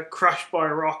Franco, crushed by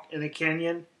a rock in a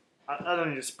canyon. I don't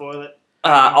need to spoil it.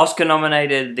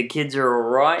 Oscar-nominated The Kids Are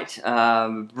Alright.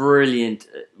 Brilliant.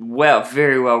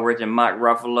 Very well written. Mark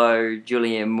Ruffalo,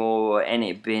 Julianne Moore,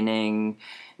 Annette Bening,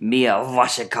 Mia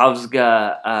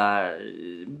Wasikowska,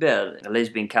 a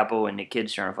lesbian couple and the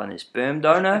kids trying to find their sperm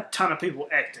donor. A ton of people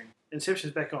acting.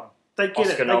 Inception's back on. They get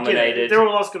Oscar it. nominated. They're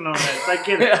all Oscar nominated. They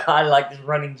get it. I like this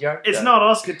running joke. It's not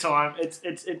Oscar time.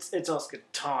 It's Oscar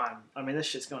time. I mean, this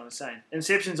shit's gone insane.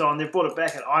 Inception's on. They've brought it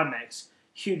back at IMAX.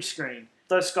 Huge screen.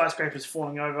 Those skyscrapers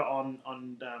falling over on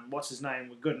what's his name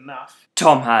were good enough.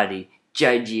 Tom Hardy,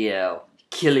 JGL,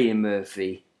 Cillian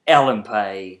Murphy, Ellen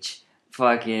Page,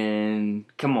 fucking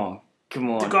come on, The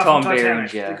guy Tom from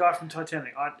Titanic. Berenger. The guy from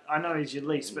Titanic. I know he's your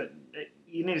least, but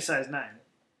you need to say his name.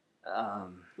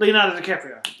 Leonardo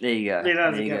DiCaprio. There you go.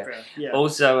 Leonardo There you DiCaprio. go. Yeah.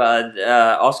 Also,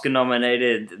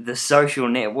 Oscar-nominated The Social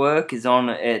Network is on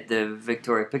at the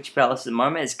Victoria Picture Palace at the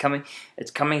moment.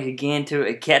 It's coming again to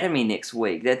Academy next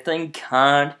week. That thing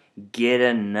can't get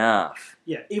enough.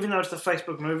 Yeah, even though it's the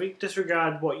Facebook movie,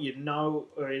 disregard what you know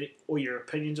or your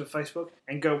opinions of Facebook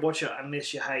and go watch it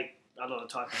unless you hate a lot of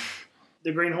typing.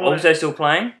 The Green Hornet. Also still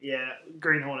playing? Yeah,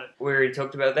 Green Hornet. We already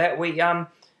talked about that. We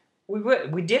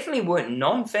definitely weren't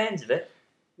non-fans of it.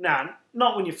 Nah,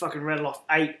 not when you fucking rattle off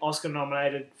 8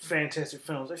 Oscar-nominated fantastic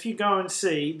films. If you go and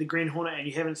see The Green Hornet and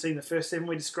you haven't seen the first 7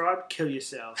 we described, kill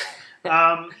yourselves.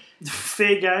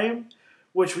 Fair Game,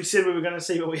 which we said we were going to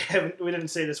see, but we didn't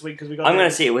see this week because we got. I'm going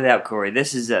to see it without Corey.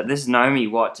 This is Naomi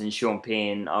Watts and Sean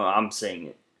Penn. I'm seeing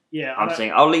it. Yeah, I'm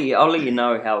seeing. I'll let you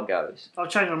know how it goes. I'll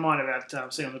change my mind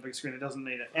about seeing on the big screen. It doesn't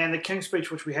need it. And the King's Speech,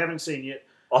 which we haven't seen yet.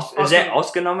 Is that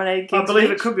Oscar-nominated King's Speech? I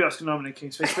believe it could be Oscar-nominated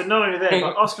King's Speech, but not only that,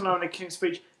 but Oscar-nominated King's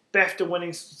Speech, BAFTA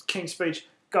winning King's Speech,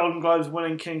 Golden Globes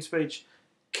winning King's Speech,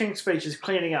 King's Speech is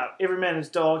cleaning up. Every man and his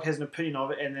dog has an opinion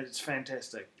of it, and that it's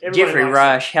fantastic. Everybody Jeffrey likes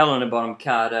Rush, Helena Bonham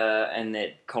Carter, and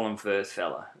that Colin Firth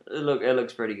fella. It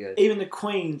looks pretty good. it. Even the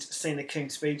Queen's seen the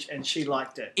King's Speech, and she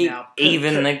liked it. Now,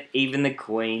 Even the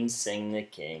Queens sing the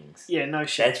Kings. yeah, no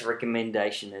shit. That's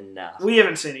recommendation enough. We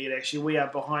haven't seen it yet, actually. We are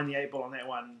behind the 8 ball on that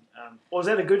one. Or is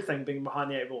that a good thing, being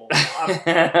behind the 8 ball?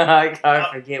 I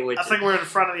forget which. I think we're in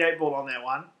front of the 8 ball on that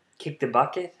one. Kick the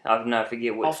bucket? I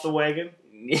forget which. Off the wagon.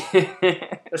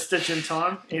 A stitch in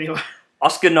time. Anyway.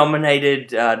 Oscar-nominated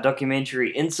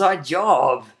documentary Inside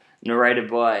Job, narrated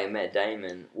by Matt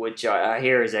Damon, which I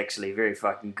hear is actually very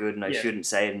fucking good, and I shouldn't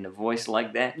say it in a voice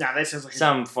like that. No, that sounds like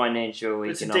some financial,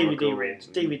 it's economical... a DVD rent.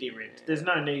 DVD rent. There's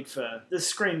no need for... The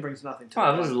screen brings nothing to it.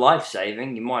 Well, if it's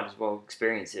life-saving, you might as well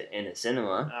experience it in a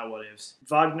cinema. Whatevs.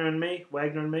 Wagner and Me,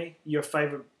 your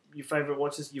favourite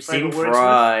what's this? Your Stephen favourite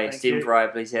Fry. wordsmith? Stephen Fry,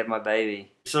 please have my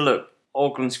baby. So look,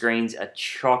 Auckland screens are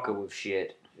chocker with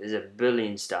shit. There's a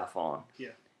billion stuff on.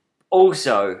 Yeah.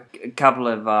 Also, a couple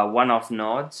of one-off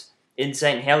nods. In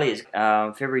St. Heliers,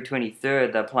 February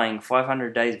 23rd, they're playing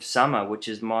 500 Days of Summer, which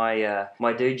is my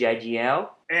dude JGL.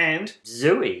 And?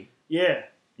 Zooey. Yeah.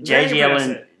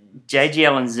 JGL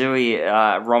and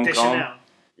Zooey rom-com.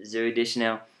 Zooey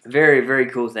Deschanel. Very, very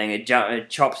cool thing. It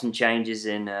chops and changes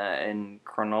in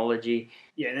chronology.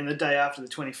 Yeah, and then the day after the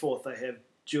 24th, they have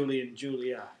Julie and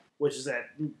Julia, which is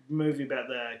that movie about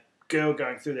the girl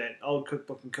going through that old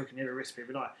cookbook and cooking every recipe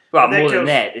every night. Well, more than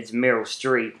that, it's Meryl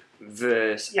Streep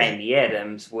versus Yeah. Amy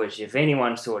Adams, which if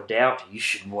anyone saw Doubt, you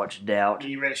should watch Doubt. Yeah,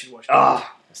 you really should watch it. Oh,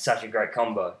 such a great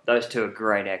combo. Those two are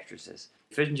great actresses.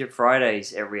 Fish and Chip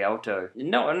Fridays at Rialto.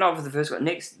 No, not for the first one.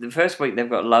 The first week they've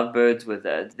got Lovebirds with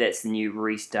that's the new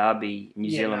Rhys Darby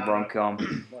New Zealand rom-com.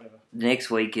 Whatever. The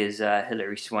next week is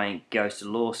Hilary Swank Goes to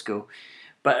Law School.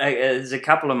 But there's a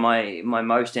couple of my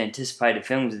most anticipated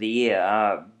films of the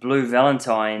year. Blue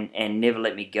Valentine and Never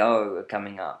Let Me Go are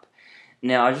coming up.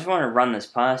 Now, I just want to run this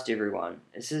past everyone.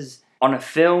 This is on a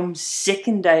film's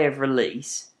second day of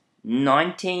release,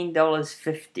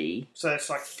 $19.50. So that's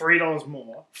like $3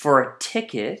 more. For a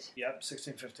ticket. Yep,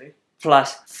 $16.50.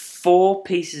 Plus 4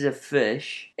 pieces of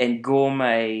fish and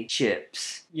gourmet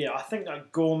chips. Yeah, I think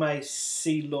like gourmet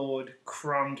Sea Lord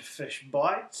crumbed fish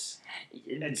bites.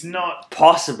 It's not...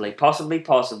 Possibly.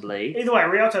 Either way,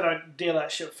 Rialto don't deal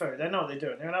out shit food. They know what they're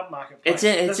doing. They're an upmarket place.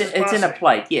 It's in a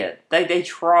plate, yeah. They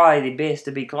try their best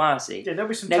to be classy. Yeah, there'll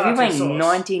be some now, if you tartar make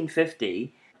sauce. $19.50,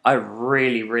 I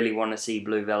really, really want to see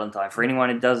Blue Valentine. For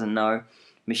anyone who doesn't know,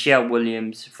 Michelle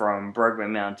Williams from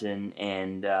Brokeback Mountain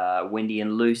and Wendy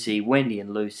and Lucy. Go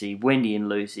and see Wendy and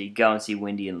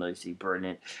Lucy.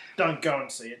 Brilliant. Don't go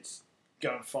and see it.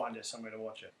 Go and find it somewhere to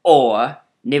watch it. Or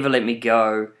Never Let Me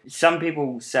Go. Some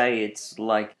people say it's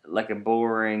like a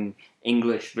boring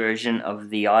English version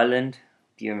of The Island.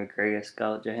 Ewan McGregor,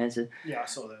 Scarlett Johansson. Yeah, I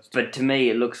saw that. But to me,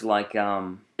 it looks like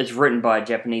it's written by a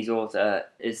Japanese author.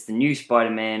 It's the new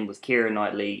Spider-Man with Keira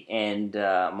Knightley and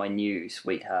my new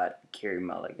sweetheart, Carey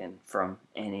Mulligan from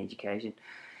An Education.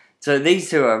 So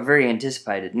these two are very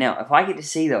anticipated. Now, if I get to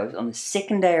see those on the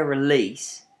second day of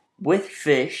release with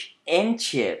fish and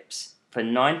chips for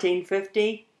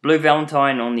 $19.50, Blue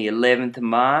Valentine on the 11th of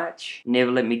March, Never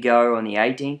Let Me Go on the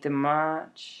 18th of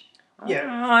March. Yeah.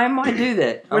 I might do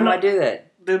that. I might do that.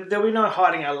 There'll be no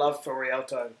hiding our love for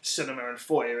Rialto Cinema and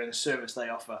Foyer and the service they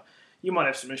offer. You might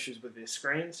have some issues with their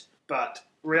screens, but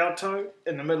Rialto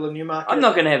in the middle of Newmarket... I'm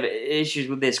not going to have issues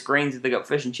with their screens if they got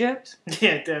fish and chips.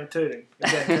 Yeah, damn tooting.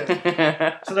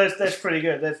 So that's pretty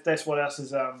good. That's what else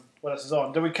is on.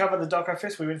 Did we cover the Doco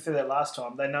Fest? We went through that last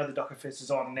time. They know the Doco Fest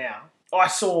is on now. I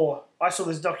saw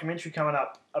this documentary coming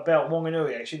up about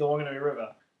Wanganui, actually, the Wanganui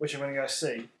River, which I'm going to go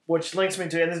see. Which links me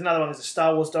to, and there's another one, there's a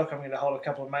Star Wars doc. I'm going to hold a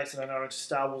couple of mates that I know into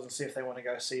Star Wars and see if they want to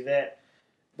go see that.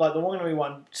 Like the Wanganui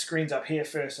one screens up here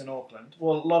first in Auckland.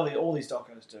 Well, all these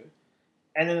docos do.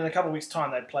 And then in a couple of weeks'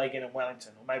 time, they'd play again in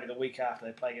Wellington, or maybe the week after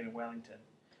they'd play again in Wellington.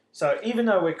 So even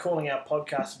though we're calling our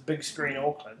podcast Big Screen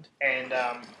Auckland, and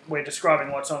we're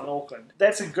describing what's on in Auckland,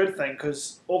 that's a good thing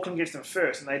because Auckland gets them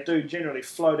first, and they do generally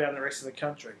flow down the rest of the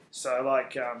country. So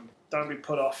don't be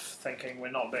put off thinking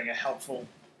we're not being a helpful...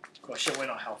 Well, shit, we're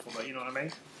not helpful, but you know what I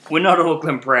mean? We're not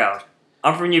Auckland proud.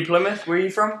 I'm from New Plymouth. Where are you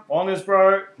from? Wongas,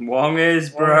 bro.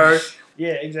 Wongas, bro.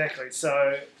 Yeah, exactly.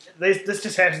 So this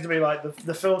just happens to be like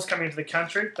the film's coming into the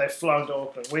country. They've flown to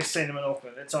Auckland. We've seen them in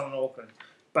Auckland. It's on in Auckland.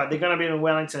 But they're going to be in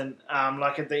Wellington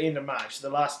like at the end of March,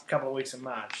 the last couple of weeks of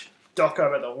March. Doco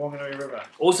about the Wanganui River.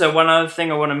 Also, one other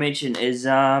thing I want to mention is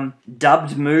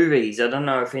dubbed movies. I don't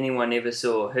know if anyone ever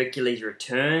saw Hercules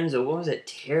Returns, or what was that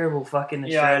terrible fucking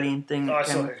Australian thing? I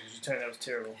saw Hercules Returns. That was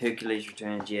terrible. Hercules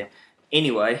Returns, yeah.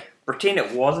 Anyway, pretend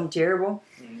it wasn't terrible.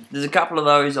 Mm. There's a couple of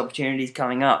those opportunities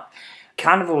coming up.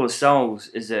 Carnival of Souls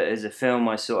is a film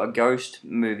I saw, a ghost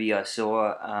movie I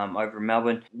saw over in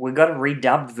Melbourne. We got a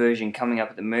redubbed version coming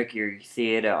up at the Mercury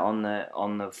Theatre on the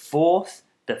 4th,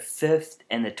 the 5th,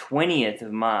 and the 20th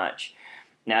of March.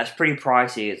 Now it's pretty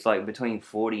pricey. It's like between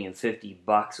 $40 and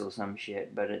 $50 or some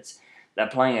shit. But they're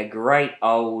playing a great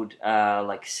old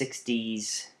like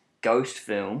 60s ghost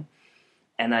film,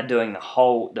 and they're doing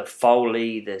the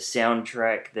Foley, the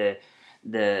soundtrack,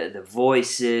 the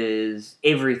voices,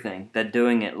 everything. They're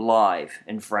doing it live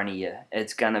in front of you.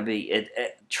 It's gonna be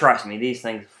trust me, these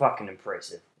things are fucking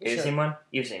impressive. You Sure. seen one?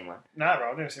 You've seen one? No,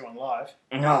 bro, I've never seen one live.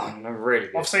 No, not really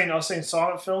good. I've seen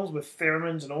silent films with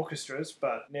theremins and orchestras,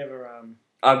 but never.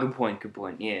 Oh, good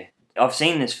point. Yeah, I've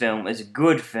seen this film. It's a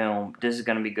good film. This is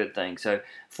going to be a good thing. So,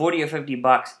 $40 or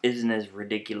 $50 isn't as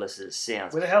ridiculous as it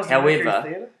sounds. Where the hell's the However,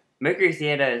 Mercury Theatre? Mercury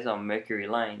Theatre is on Mercury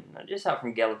Lane, just up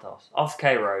from Galatos, off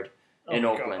K Road in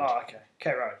God. Auckland. Oh, okay.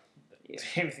 K Road. Yeah.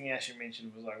 Everything else you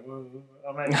mentioned was like, whoa.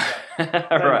 I mean,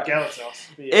 maybe Right. Galatos.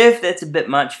 Yeah. If that's a bit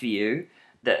much for you,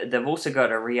 they've also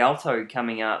got a Rialto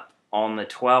coming up on the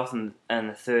 12th and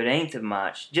the 13th of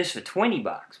March, just for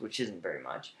 $20, which isn't very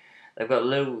much. They've got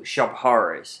Little Shop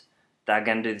Horrors. They're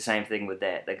going to do the same thing with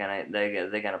that. They're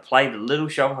gonna play the Little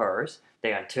Shop Horrors.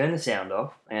 They're going to turn the sound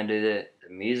off. They're going to do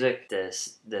the music,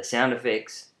 the sound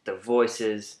effects, the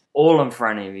voices, all in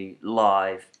front of you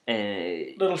live.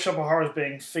 Little Shop of Horrors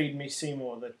being Feed Me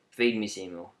Seymour, Feed Me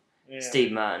Seymour. yeah,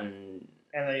 Steve Martin.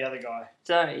 and the other guy.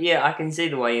 So, yeah, I can see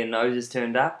the way your nose is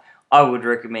turned up. I would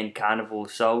recommend Carnival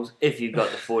of Souls if you've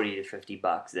got the $40 to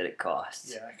 $50 that it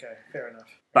costs. Yeah, okay, fair enough.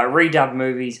 But redubbed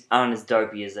movies aren't as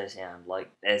dopey as they sound. Like,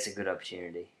 that's a good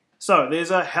opportunity. So,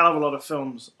 there's a hell of a lot of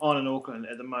films on in Auckland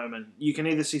at the moment. You can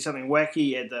either see something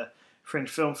wacky at the French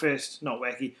Film Fest, not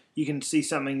wacky. You can see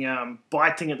something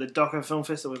biting at the Doco Film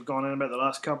Fest that we've gone in about the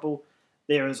last couple.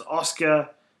 There is Oscar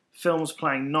films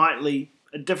playing nightly,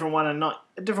 a different one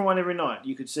every night.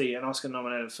 You could see an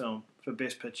Oscar-nominated film for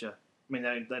Best Picture. I mean,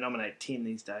 they nominate 10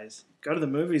 these days. Go to the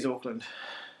movies, Auckland.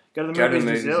 Go to the movies,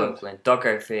 New Zealand. Auckland.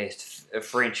 Doco Fest, a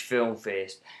French Film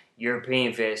Fest,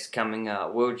 European Fest coming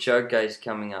up, World Showcase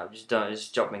coming up. Just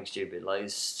stop being stupid. Like,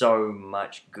 there's so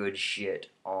much good shit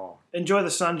on. Enjoy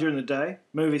the sun during the day.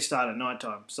 Movies start at night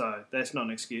time, so that's not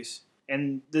an excuse.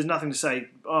 And there's nothing to say,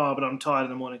 oh, but I'm tired in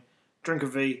the morning. Drink a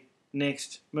V,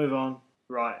 next, move on,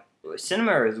 right.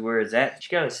 Cinema is where it's at. You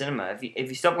should go to the cinema. If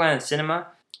you stop going to the cinema...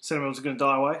 Cinemas are going to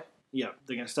die away. Yeah,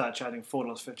 they're going to start charging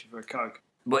 $4.50 for a Coke.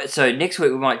 So next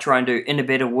week we might try and do In a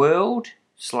Better World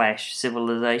 /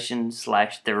 Civilization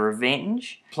 / The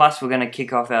Revenge. Plus we're going to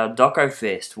kick off our Doco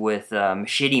Fest with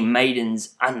Machete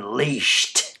Maidens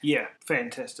Unleashed. Yeah,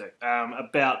 fantastic.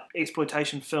 About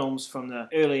exploitation films from the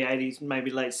early 80s,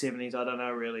 maybe late 70s, I don't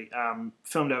know really.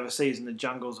 Filmed overseas in the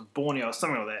jungles of Borneo or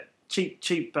something like that.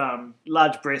 Cheap,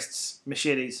 large breasts,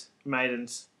 machetes,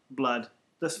 maidens, blood.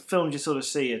 This film you sort of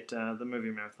see at the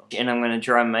movie marathon. And I'm going to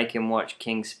try and make him watch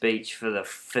King's Speech for the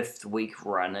 5th week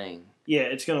running. Yeah,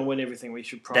 it's going to win everything. We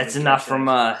should probably... That's enough from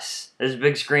us. This is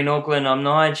Big Screen Auckland. I'm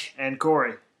Nige. And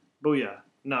Corey. Booyah.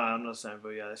 No, I'm not saying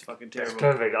booyah. That's fucking terrible. That's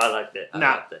perfect. I like that.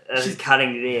 Nah. That's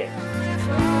cutting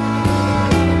there.